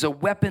Bible, is a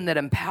weapon that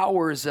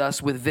empowers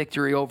us with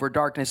victory over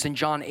darkness. In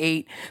John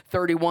 8,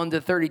 31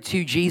 to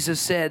 32, Jesus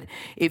said,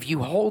 if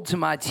you hold to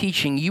my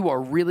teaching, you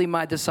are really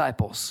my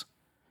disciples.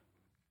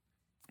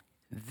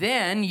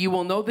 Then you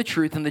will know the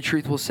truth, and the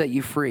truth will set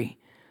you free.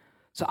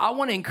 So I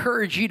want to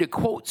encourage you to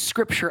quote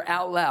scripture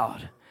out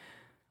loud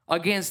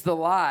against the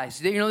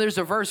lies. You know, there's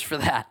a verse for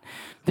that.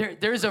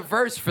 There's a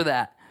verse for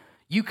that.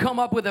 You come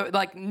up with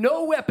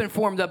no weapon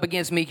formed up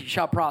against me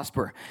shall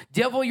prosper.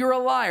 Devil, you're a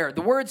liar.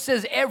 The word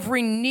says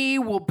every knee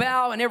will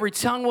bow and every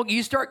tongue will.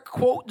 You start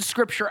quoting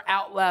scripture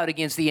out loud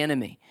against the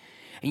enemy.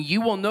 And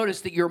you will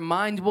notice that your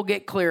mind will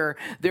get clearer.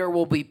 There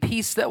will be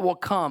peace that will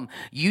come.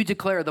 You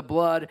declare the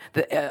blood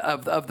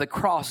of the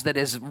cross that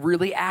is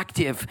really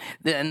active,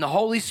 and the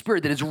Holy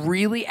Spirit that is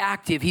really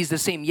active. He's the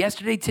same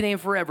yesterday, today,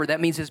 and forever.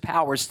 That means his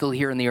power is still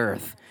here in the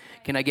earth.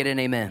 Can I get an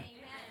amen?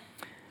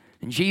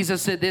 And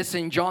Jesus said this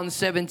in John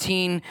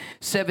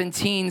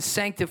 17:17,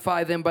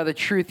 sanctify them by the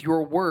truth.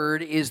 Your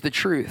word is the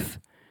truth.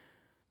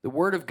 The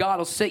word of God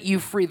will set you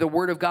free. The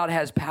word of God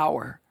has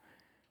power.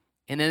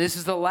 And then this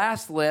is the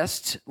last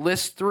list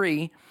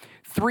 3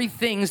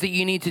 things that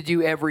you need to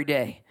do every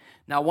day.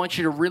 Now, I want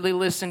you to really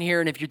listen here,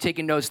 and if you're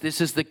taking notes,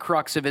 this is the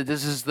crux of it.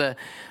 This is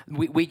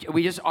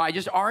I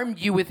just armed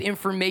you with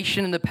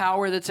information and the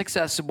power that's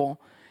accessible.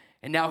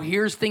 And now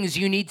here's things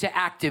you need to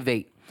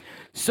activate.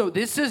 So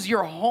this is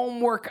your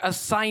homework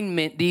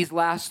assignment, these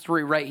last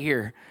 3 right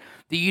here,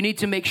 that you need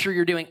to make sure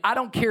you're doing. I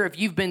don't care if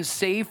you've been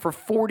saved for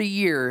 40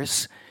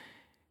 years.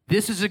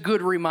 This is a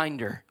good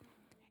reminder.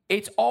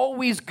 It's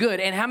always good.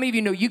 And how many of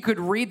you know you could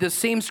read the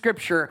same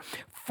scripture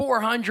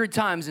 400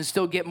 times and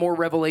still get more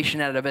revelation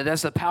out of it?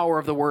 That's the power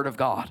of the word of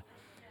God.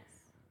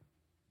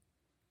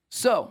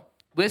 So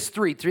list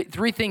three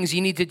things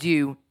you need to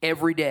do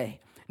every day.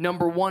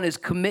 Number 1 is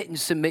commit and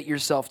submit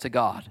yourself to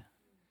God.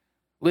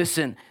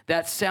 Listen,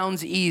 that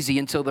sounds easy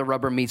until the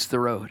rubber meets the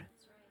road.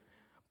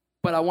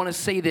 But I want to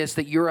say this,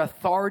 that your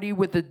authority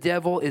with the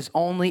devil is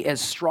only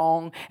as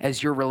strong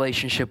as your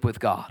relationship with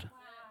God.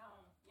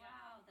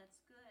 Wow, that's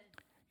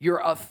good. Your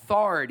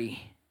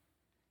authority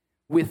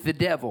with the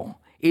devil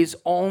is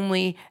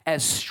only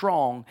as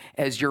strong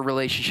as your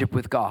relationship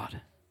with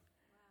God.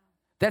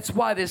 That's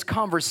why this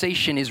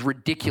conversation is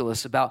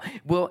ridiculous about,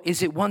 well,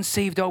 is it once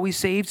saved, always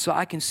saved, so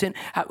I can sin?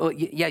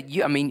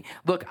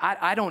 Look,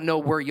 I don't know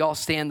where y'all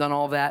stand on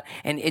all that.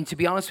 And to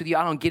be honest with you,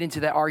 I don't get into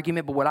that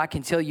argument. But what I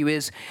can tell you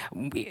is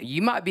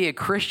you might be a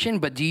Christian,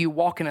 but do you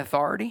walk in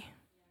authority?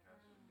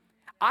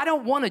 I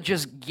don't want to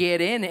just get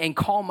in and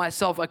call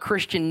myself a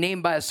Christian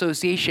name by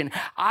association.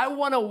 I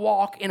want to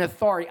walk in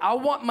authority. I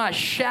want my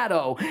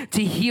shadow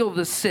to heal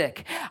the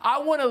sick. I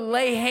want to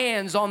lay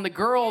hands on the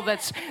girl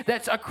that's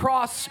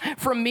across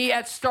from me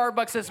at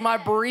Starbucks as my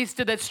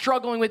barista that's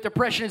struggling with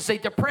depression and say,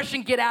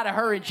 depression, get out of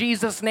her in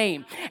Jesus'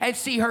 name, and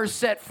see her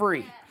set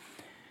free.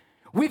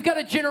 We've got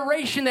a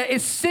generation that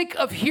is sick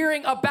of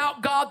hearing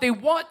about God. They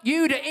want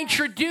you to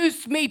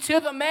introduce me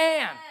to the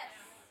man.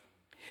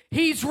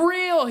 He's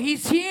real.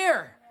 He's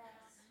here.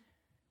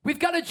 We've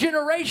got a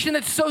generation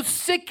that's so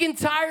sick and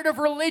tired of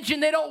religion.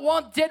 They don't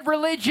want dead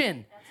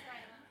religion.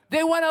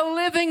 They want a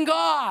living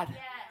God. Yes.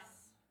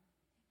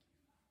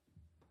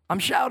 I'm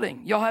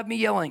shouting. Y'all have me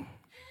yelling.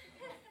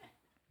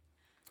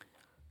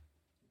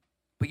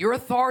 But your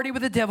authority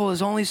with the devil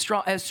is only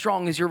as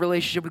strong as your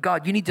relationship with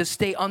God. You need to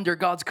stay under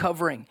God's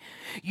covering.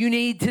 You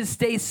need to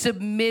stay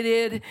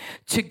submitted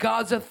to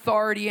God's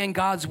authority and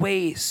God's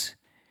ways.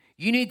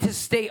 You need to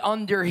stay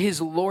under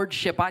his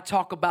lordship. I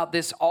talk about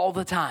this all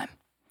the time.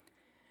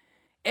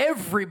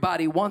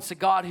 Everybody wants a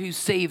God who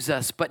saves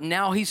us, but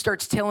now he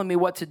starts telling me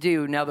what to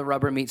do. Now the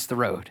rubber meets the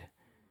road.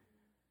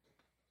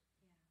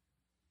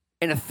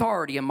 An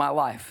authority in my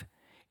life.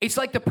 It's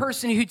like the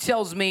person who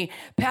tells me,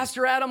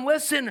 Pastor Adam,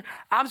 listen,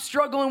 I'm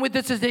struggling with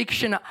this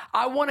addiction.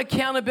 I want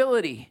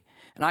accountability.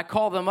 And I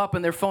call them up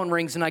and their phone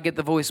rings and I get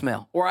the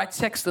voicemail. Or I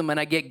text them and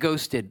I get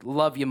ghosted.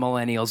 Love you,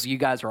 millennials. You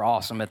guys are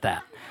awesome at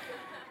that.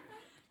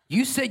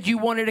 You said you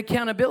wanted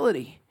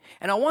accountability.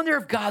 And I wonder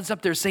if God's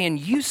up there saying,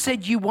 you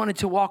said you wanted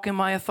to walk in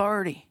my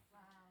authority,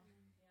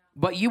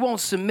 but you won't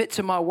submit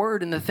to my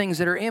word and the things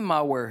that are in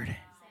my word.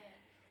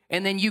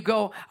 And then you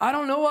go, I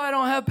don't know why I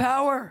don't have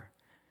power.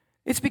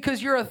 It's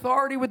because your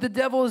authority with the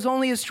devil is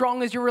only as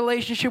strong as your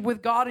relationship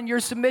with God and your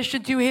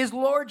submission to his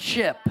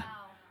lordship. Wow.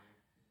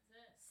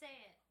 Say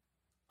it.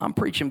 I'm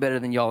preaching better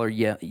than y'all are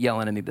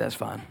yelling at me, but that's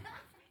fine.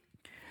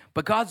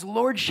 But God's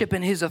lordship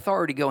and his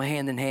authority go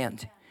hand in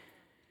hand.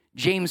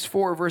 James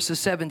 4, verses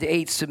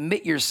 7-8,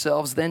 submit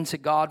yourselves then to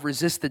God,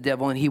 resist the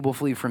devil, and he will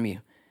flee from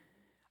you.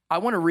 I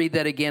want to read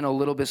that again a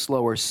little bit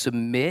slower.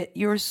 Submit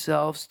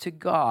yourselves to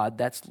God,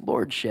 that's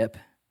lordship.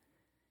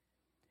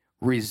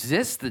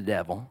 Resist the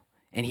devil,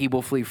 and he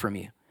will flee from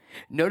you.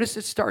 Notice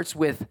it starts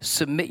with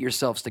submit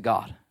yourselves to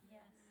God.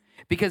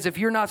 Yes. Because if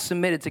you're not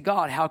submitted to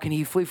God, how can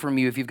he flee from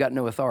you if you've got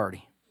no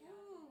authority?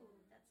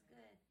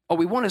 Oh,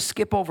 we want to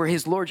skip over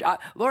his Lord.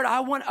 Lord, I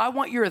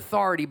want your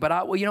authority, but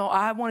I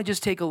want to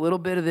just take a little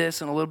bit of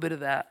this and a little bit of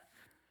that.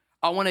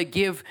 I want to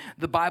give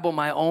the Bible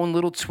my own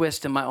little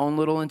twist and my own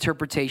little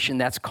interpretation.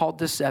 That's called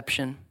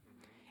deception.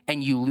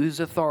 And you lose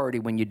authority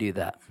when you do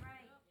that.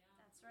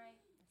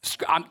 That's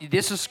right.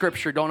 This is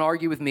scripture. Don't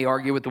argue with me.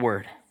 Argue with the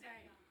word.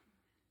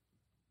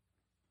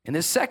 And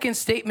the second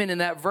statement in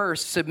that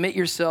verse, submit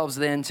yourselves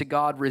then to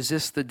God,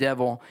 resist the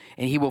devil,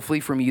 and he will flee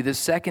from you. The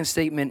second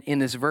statement in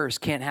this verse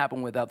can't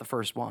happen without the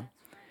first one.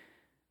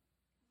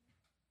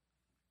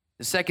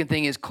 The second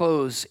thing is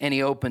close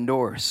any open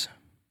doors.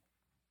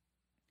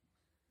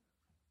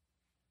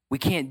 We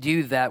can't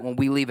do that when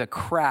we leave a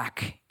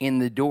crack in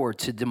the door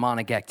to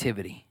demonic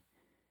activity.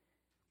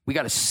 We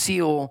got to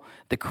seal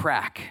the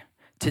crack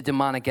to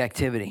demonic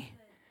activity.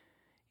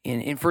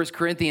 In 1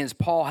 Corinthians,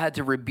 Paul had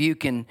to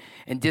rebuke and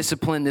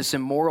discipline this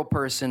immoral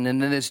person, and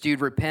then this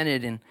dude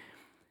repented. And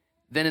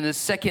then in the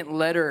second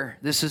letter,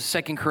 this is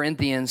 2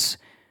 Corinthians,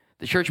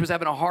 the church was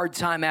having a hard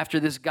time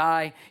after this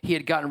guy, he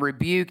had gotten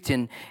rebuked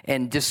and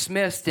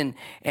dismissed, and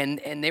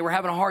they were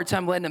having a hard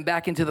time letting him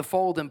back into the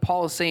fold. And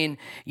Paul is saying,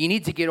 you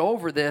need to get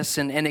over this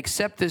and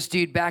accept this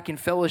dude back in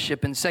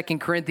fellowship. In 2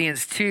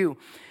 Corinthians 2,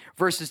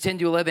 verses 10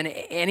 to 11,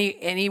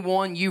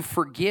 anyone you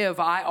forgive,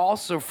 I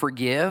also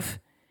forgive.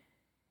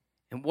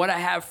 And what I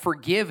have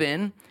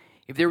forgiven,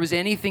 if there was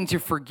anything to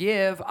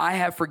forgive, I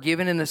have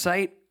forgiven in the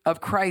sight of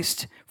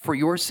Christ for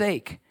your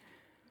sake.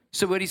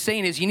 So what he's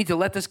saying is you need to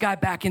let this guy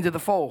back into the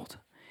fold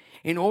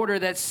in order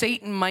that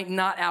Satan might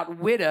not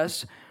outwit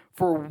us,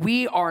 for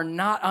we are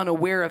not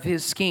unaware of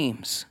his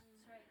schemes.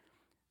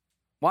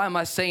 Why am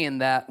I saying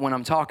that when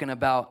I'm talking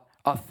about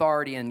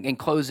authority and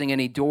closing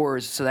any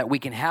doors so that we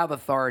can have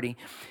authority?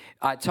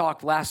 I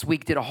talked last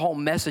week, did a whole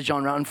message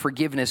on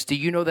unforgiveness. Do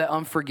you know that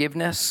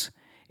unforgiveness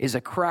is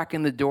a crack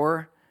in the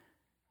door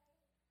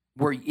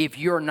where if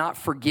you're not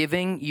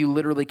forgiving, you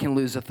literally can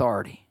lose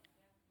authority?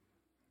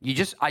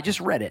 I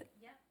just read it.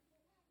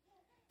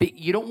 But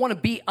you don't want to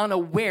be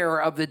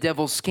unaware of the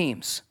devil's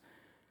schemes.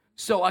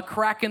 So a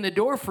crack in the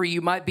door for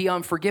you might be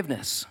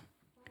unforgiveness.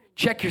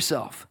 Check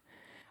yourself.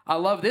 I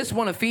love this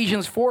one,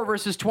 Ephesians 4,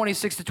 verses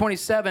 26 to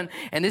 27.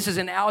 And this is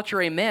an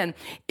outre, amen.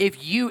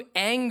 If you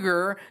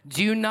anger,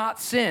 do not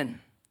sin.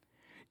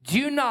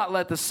 Do not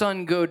let the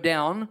sun go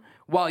down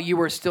while you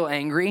are still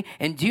angry,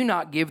 and do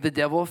not give the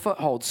devil a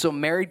foothold. So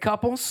married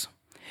couples,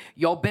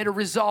 y'all better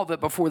resolve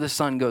it before the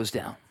sun goes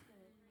down.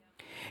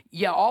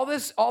 Yeah, all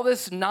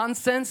this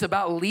nonsense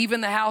about leaving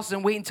the house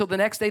and wait until the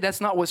next day, that's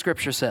not what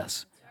Scripture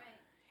says.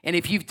 And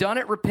if you've done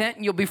it, repent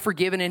and you'll be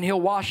forgiven and he'll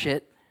wash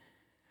it.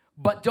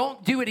 But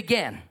don't do it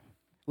again.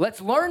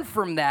 Let's learn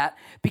from that,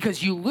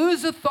 because you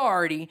lose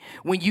authority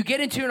when you get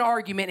into an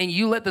argument and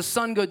you let the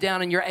sun go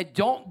down and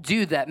don't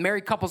do that.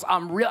 Married couples, I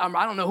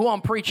don't know who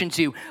I'm preaching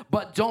to,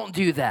 but don't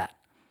do that.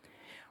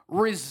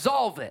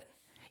 Resolve it.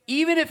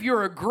 Even if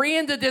you're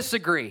agreeing to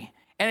disagree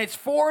and it's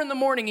 4 a.m.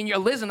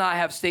 and Liz and I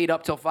have stayed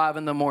up till 5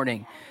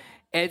 a.m.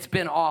 It's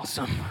been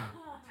awesome.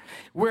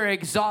 We're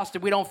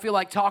exhausted. We don't feel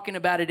like talking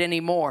about it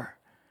anymore.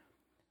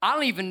 I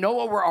don't even know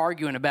what we're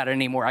arguing about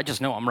anymore. I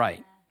just know I'm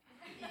right.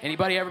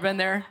 Anybody ever been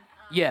there?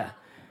 Yeah.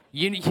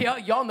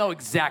 Y'all know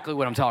exactly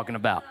what I'm talking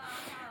about.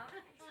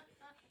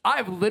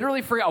 I've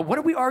literally forgot. What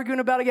are we arguing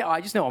about again? Oh, I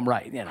just know I'm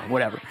right.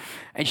 Whatever.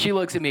 And she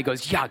looks at me and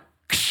goes, yeah.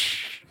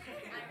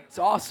 It's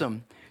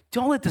awesome.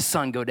 Don't let the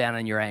sun go down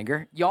in your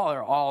anger. Y'all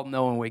are all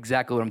knowing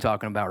exactly what I'm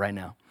talking about right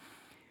now.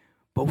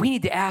 But we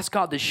need to ask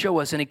God to show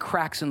us any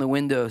cracks in the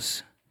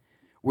windows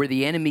where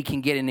the enemy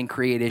can get in and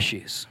create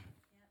issues.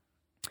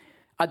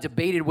 I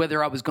debated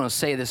whether I was going to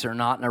say this or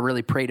not, and I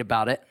really prayed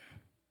about it.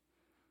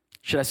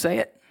 Should I say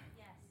it?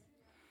 Yes.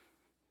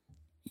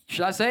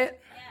 Should I say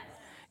it? Yes.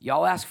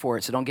 Y'all ask for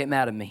it, so don't get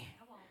mad at me.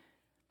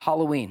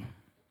 Halloween.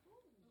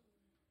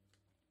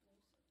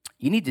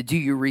 You need to do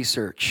your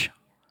research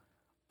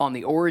on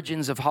the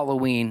origins of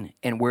Halloween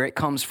and where it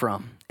comes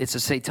from. It's a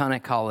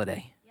satanic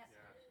holiday. Yes.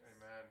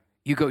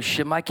 You go,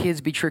 should my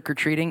kids be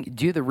trick-or-treating?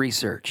 Do the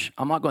research.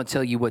 I'm not going to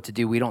tell you what to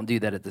do. We don't do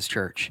that at this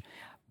church.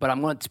 But I'm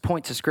going to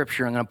point to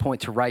Scripture. I'm going to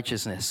point to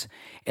righteousness.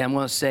 And I'm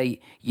going to say,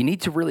 you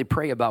need to really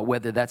pray about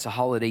whether that's a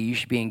holiday you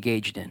should be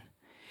engaged in.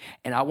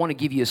 And I want to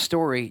give you a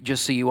story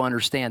just so you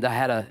understand. I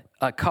had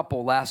a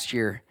couple last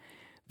year.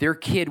 Their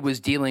kid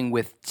was dealing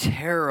with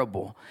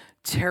terrible,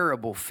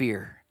 terrible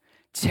fear.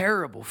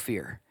 Terrible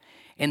fear.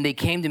 And they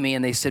came to me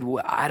and they said,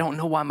 well, I don't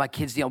know why my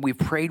kid's dealing. We've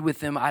prayed with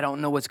them. I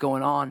don't know what's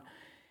going on.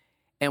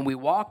 And we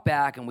walked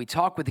back and we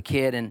talked with the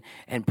kid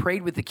and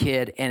prayed with the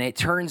kid. And it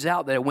turns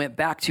out that it went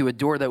back to a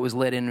door that was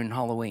let in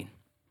Halloween.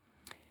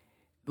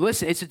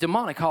 Listen, it's a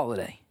demonic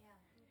holiday.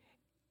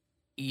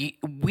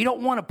 We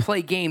don't want to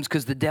play games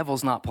because the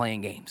devil's not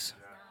playing games.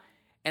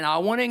 And I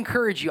want to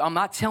encourage you. I'm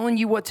not telling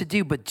you what to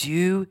do, but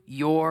do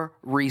your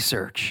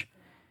research.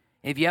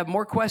 If you have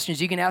more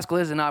questions, you can ask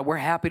Liz and I. We're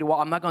happy to walk.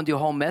 I'm not going to do a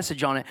whole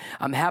message on it.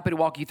 I'm happy to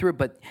walk you through it,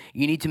 but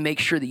you need to make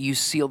sure that you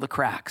seal the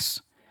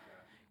cracks.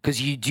 Because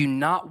you do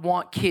not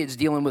want kids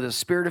dealing with a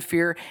spirit of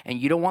fear,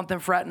 and you don't want them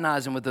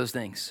fraternizing with those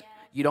things.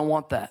 You don't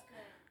want that.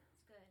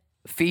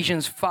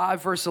 Ephesians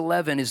 5, verse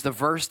 11 is the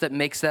verse that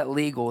makes that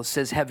legal. It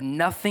says, have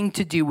nothing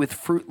to do with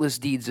fruitless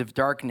deeds of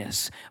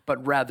darkness,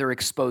 but rather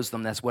expose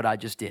them. That's what I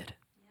just did.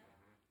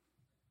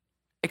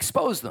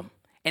 Expose them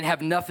and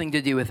have nothing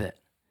to do with it.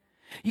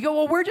 You go,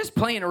 well, we're just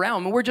playing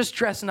around and we're just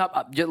dressing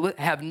up.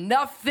 Have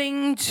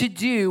nothing to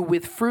do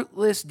with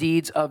fruitless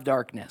deeds of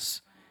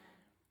darkness.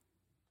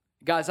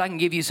 Guys, I can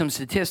give you some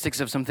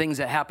statistics of some things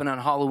that happen on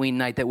Halloween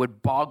night that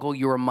would boggle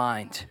your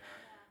mind.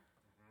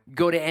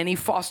 Go to any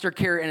foster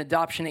care and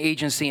adoption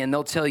agency and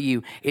they'll tell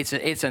you it's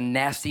a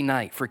nasty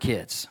night for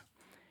kids.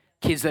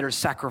 Kids that are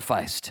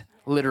sacrificed,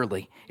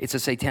 literally. It's a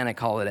satanic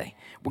holiday.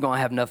 We're going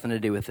to have nothing to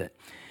do with it.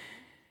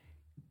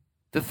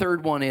 The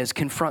third one is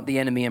confront the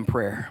enemy in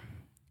prayer.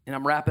 And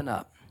I'm wrapping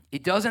up.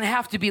 It doesn't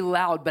have to be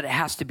loud, but it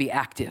has to be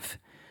active.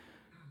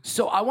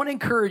 So I want to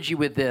encourage you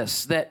with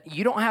this, that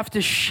you don't have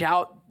to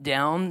shout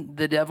down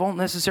the devil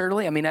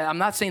necessarily. I mean, I'm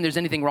not saying there's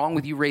anything wrong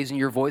with you raising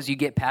your voice. You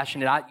get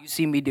passionate. You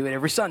see me do it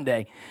every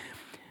Sunday.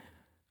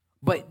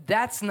 But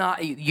that's not,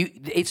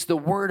 it's the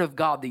word of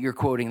God that you're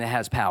quoting that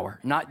has power,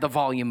 not the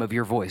volume of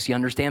your voice. You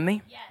understand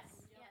me? Yes,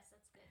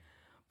 that's good.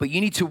 But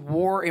you need to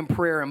war in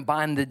prayer and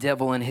bind the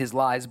devil and his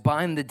lies.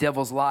 Bind the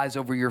devil's lies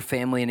over your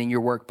family and in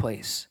your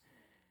workplace.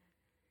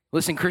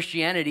 Listen,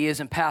 Christianity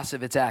isn't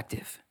passive, it's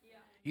active.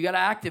 You got to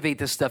activate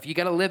this stuff. You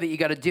got to live it. You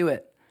got to do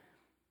it.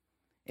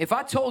 If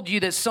I told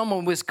you that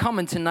someone was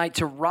coming tonight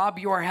to rob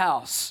your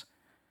house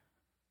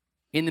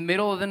in the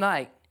middle of the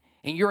night,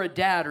 and you're a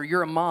dad or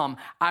you're a mom,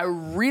 I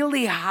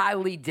really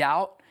highly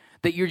doubt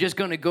that you're just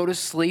going to go to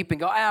sleep and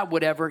go,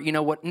 whatever. You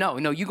know what? No,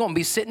 you're going to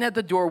be sitting at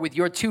the door with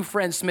your two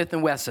friends, Smith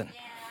and Wesson.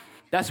 Yeah.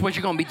 That's what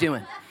you're going to be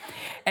doing.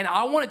 And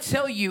I want to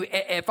tell you,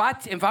 if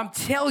I'm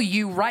telling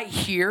you right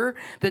here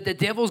that the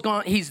devil's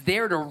he's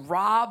there to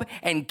rob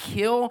and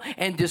kill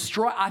and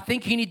destroy, I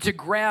think you need to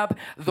grab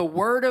the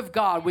word of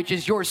God, which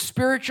is your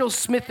spiritual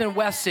Smith &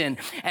 Wesson,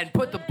 and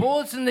put the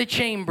bullets in the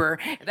chamber.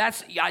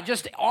 I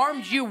just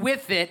armed you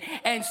with it,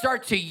 and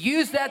start to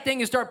use that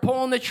thing and start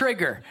pulling the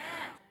trigger.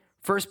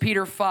 1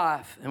 Peter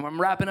 5, and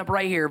I'm wrapping up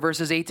right here,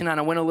 verses 8 to 9.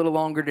 I went a little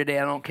longer today.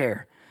 I don't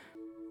care.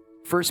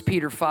 1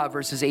 Peter 5,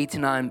 verses 8 to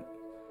 9.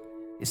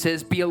 It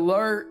says, be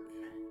alert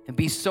and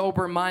be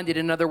sober-minded.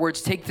 In other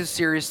words, take this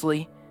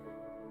seriously.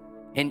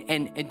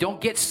 And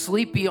don't get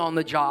sleepy on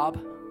the job.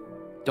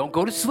 Don't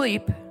go to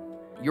sleep.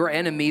 Your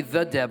enemy,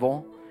 the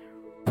devil,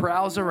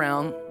 prowls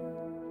around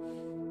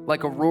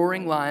like a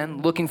roaring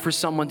lion looking for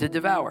someone to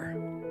devour.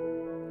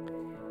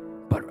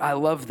 But I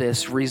love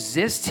this.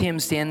 Resist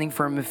him standing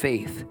firm in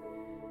faith,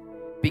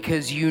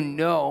 because you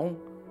know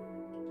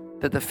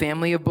that the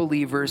family of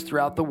believers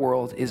throughout the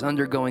world is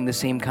undergoing the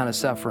same kind of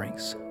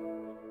sufferings.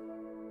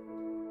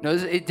 No,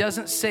 it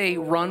doesn't say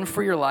run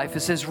for your life.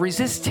 It says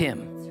resist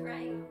him. That's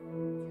right.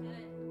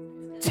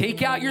 Good.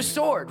 Take out your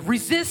sword.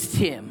 Resist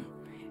him,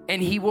 and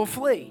he will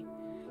flee.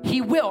 He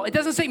will. It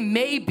doesn't say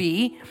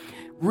maybe.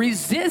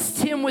 Resist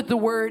him with the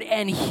word,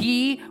 and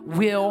he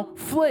will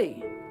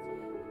flee.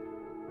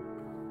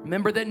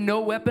 Remember that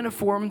no weapon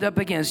formed up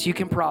against you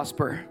can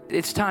prosper.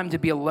 It's time to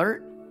be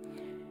alert.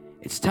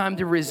 It's time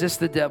to resist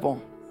the devil.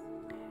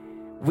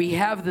 We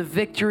have the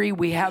victory.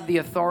 We have the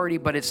authority,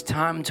 but it's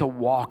time to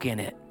walk in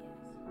it.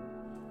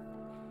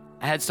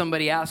 I had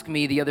somebody ask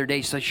me the other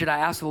day, so should I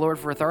ask the Lord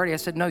for authority? I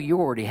said, no,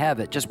 you already have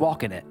it. Just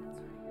walk in it.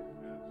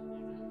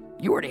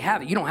 You already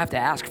have it. You don't have to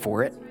ask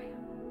for it.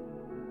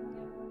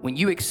 When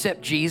you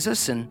accept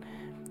Jesus and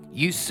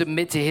you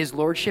submit to his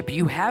lordship,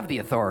 you have the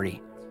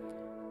authority.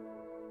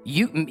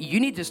 You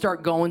need to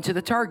start going to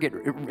the target,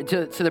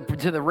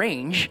 to the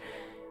range,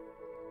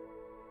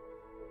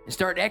 and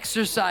start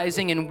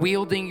exercising and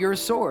wielding your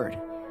sword.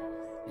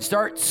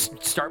 Start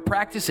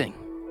practicing.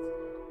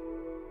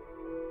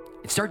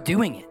 And start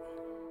doing it.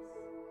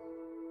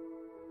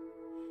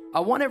 I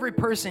want every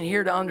person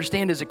here to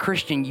understand, as a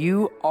Christian,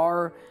 you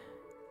are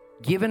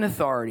given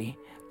authority.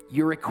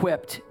 You're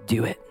equipped.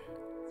 Do it.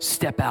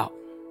 Step out.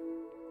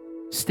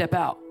 Step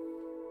out.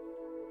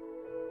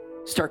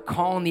 Start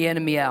calling the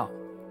enemy out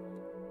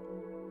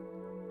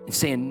and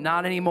saying,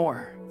 not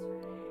anymore.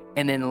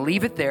 And then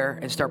leave it there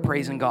and start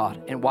praising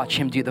God and watch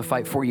him do the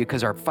fight for you,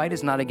 because our fight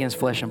is not against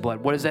flesh and blood.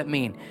 What does that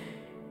mean?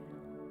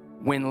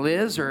 When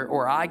Liz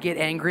or I get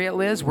angry at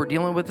Liz, we're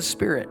dealing with the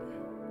spirit.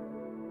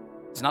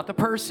 It's not the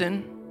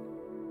person.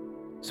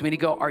 So we need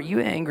to go, are you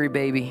angry,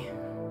 baby?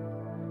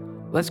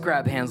 Let's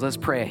grab hands. Let's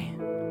pray.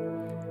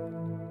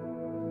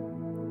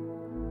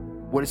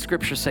 What does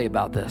Scripture say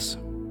about this?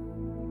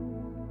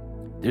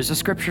 There's a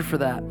scripture for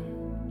that.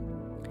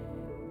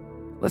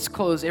 Let's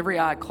close, every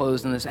eye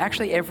closed in this.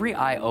 Actually, every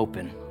eye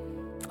open.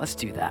 Let's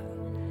do that.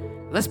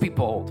 Let's be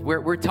bold.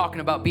 We're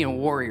talking about being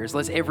warriors.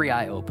 Let's every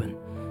eye open.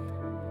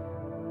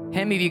 How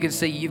many of you can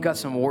say you've got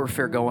some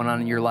warfare going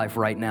on in your life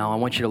right now? I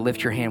want you to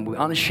lift your hand.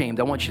 Unashamed,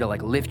 I want you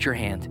to lift your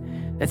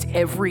hand. That's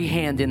every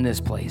hand in this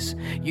place.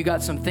 You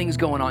got some things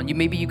going on.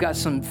 Maybe you got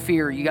some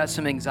fear. You got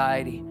some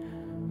anxiety.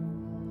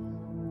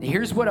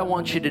 Here's what I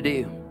want you to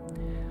do.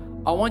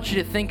 I want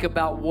you to think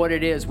about what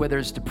it is, whether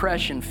it's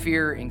depression,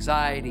 fear,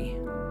 anxiety,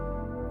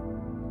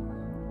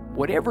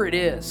 whatever it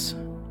is,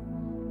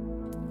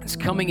 it's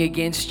coming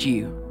against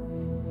you.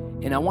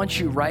 And I want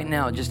you right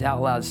now, just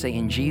out loud, say,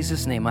 in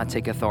Jesus' name, I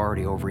take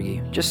authority over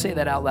you. Just say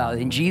that out loud.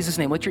 In Jesus'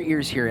 name, let your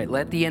ears hear it.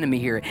 Let the enemy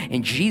hear it.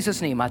 In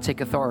Jesus' name, I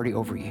take authority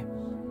over you.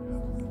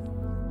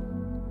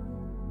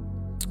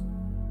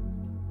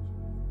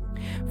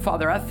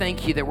 Father, I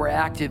thank you that we're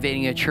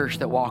activating a church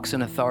that walks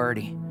in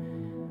authority.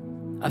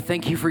 I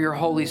thank you for your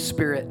Holy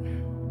Spirit.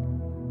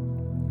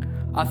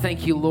 I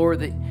thank you,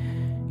 Lord, that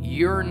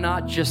you're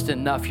not just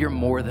enough, you're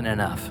more than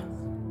enough.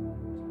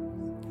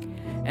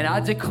 And I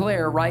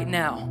declare right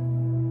now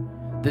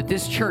that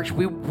this church,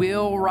 we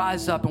will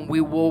rise up and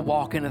we will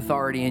walk in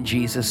authority in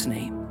Jesus'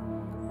 name.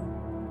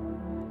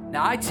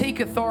 Now I take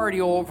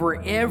authority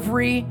over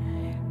every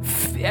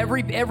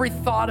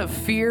thought of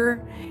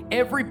fear,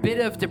 every bit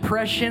of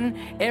depression,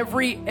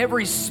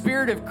 every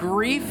spirit of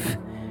grief,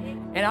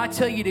 and I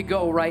tell you to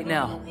go right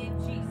now.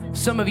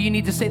 Some of you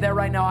need to say that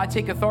right now. I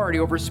take authority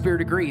over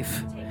spirit of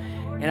grief,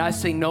 and I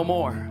say no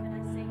more.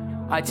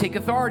 I take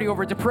authority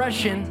over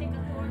depression.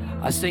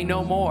 I say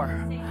no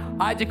more.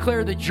 I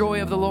declare the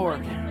joy of the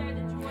Lord.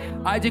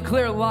 I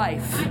declare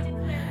life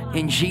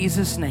in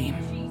Jesus' name.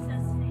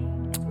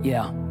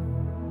 Yeah.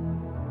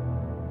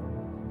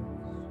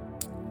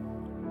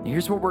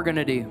 Here's what we're going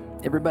to do.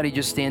 Everybody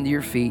just stand to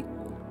your feet.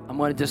 I'm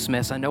going to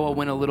dismiss. I know I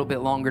went a little bit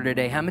longer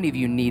today. How many of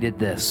you needed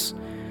this?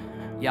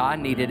 Yeah, I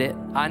needed it.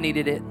 I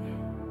needed it.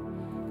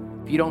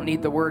 If you don't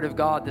need the word of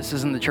God, this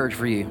isn't the church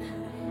for you.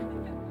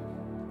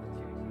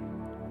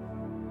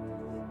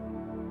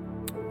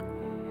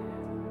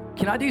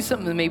 Can I do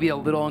something that may be a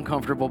little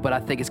uncomfortable, but I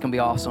think it's going to be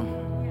awesome?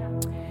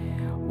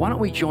 Why don't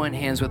we join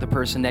hands with the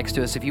person next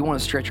to us if you want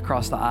to stretch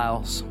across the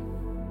aisles?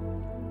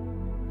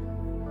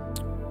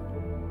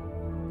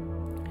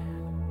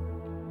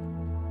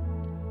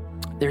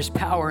 There's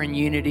power in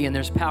unity, and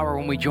there's power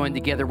when we join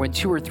together, when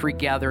 2 or 3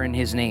 gather in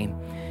his name.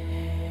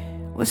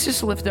 Let's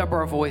just lift up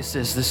our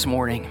voices this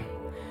morning.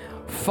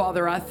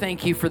 Father, I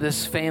thank you for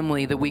this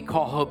family that we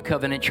call Hope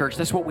Covenant Church.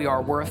 That's what we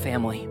are. We're a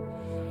family.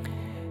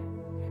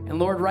 And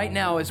Lord, right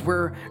now, as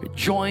we're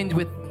joined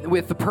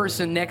with the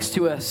person next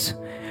to us,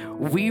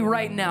 we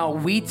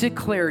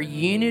declare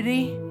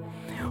unity.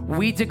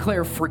 We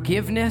declare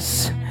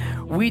forgiveness.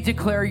 We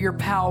declare your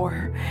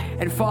power.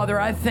 And Father,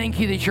 I thank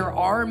you that you're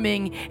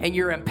arming and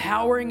you're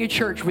empowering a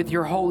church with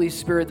your Holy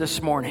Spirit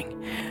this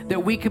morning,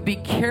 that we could be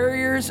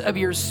carriers of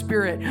your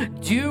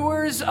Spirit,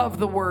 doers of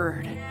the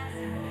word.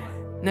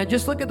 Now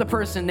just look at the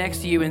person next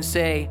to you and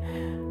say,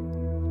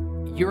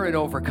 you're an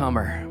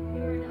overcomer.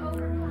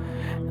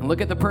 And look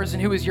at the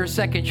person who is your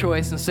second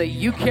choice and say,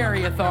 you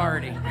carry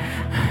authority.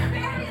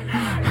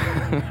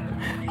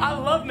 I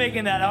love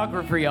making that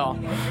awkward for y'all.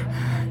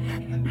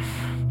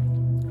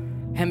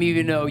 How many of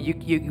you know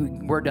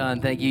we're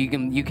done? Thank you.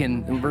 You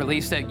can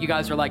release that. You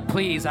guys are like,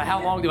 please,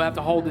 how long do I have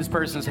to hold this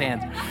person's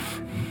hand?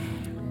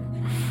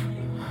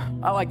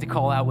 I like to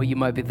call out what you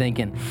might be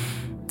thinking.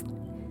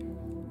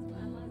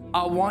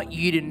 I want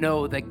you to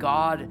know that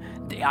God,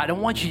 I don't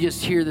want you to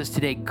just hear this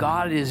today.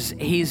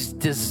 He's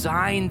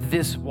designed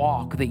this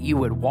walk that you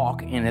would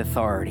walk in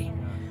authority.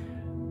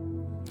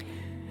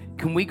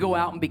 Can we go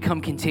out and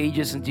become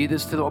contagious and do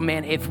this to the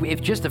man?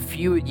 If just a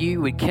few of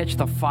you would catch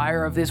the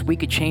fire of this, we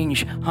could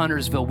change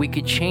Huntersville. We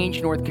could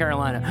change North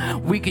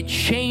Carolina. We could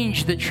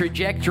change the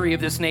trajectory of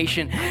this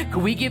nation.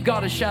 Can we give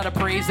God a shout of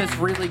praise? That's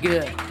really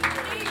good.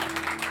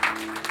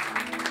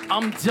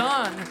 I'm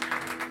done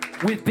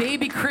with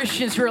baby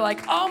Christians who are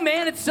like, oh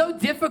man, it's so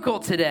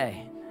difficult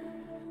today.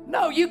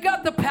 No, you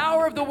got the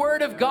power of the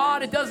word of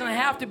God. It doesn't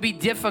have to be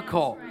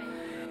difficult.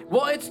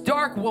 Well, it's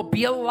dark. Well,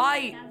 be a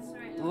light.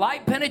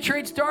 Light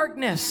penetrates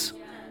darkness.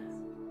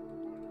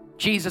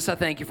 Jesus, I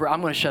thank you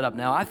I'm going to shut up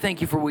now. I thank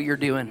you for what you're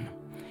doing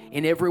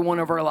in every one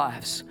of our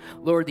lives.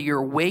 Lord, that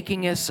you're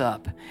waking us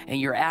up and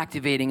you're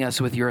activating us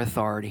with your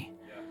authority.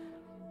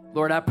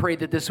 Lord, I pray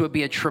that this would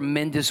be a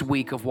tremendous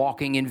week of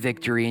walking in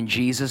victory in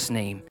Jesus'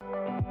 name.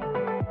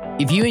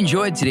 If you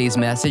enjoyed today's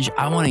message,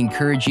 I want to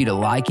encourage you to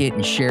like it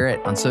and share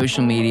it on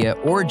social media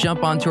or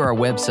jump onto our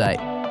website,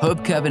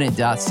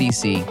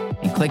 hopecovenant.cc,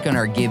 and click on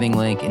our giving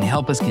link and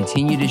help us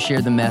continue to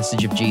share the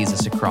message of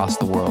Jesus across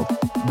the world.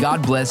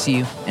 God bless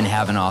you and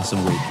have an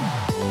awesome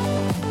week.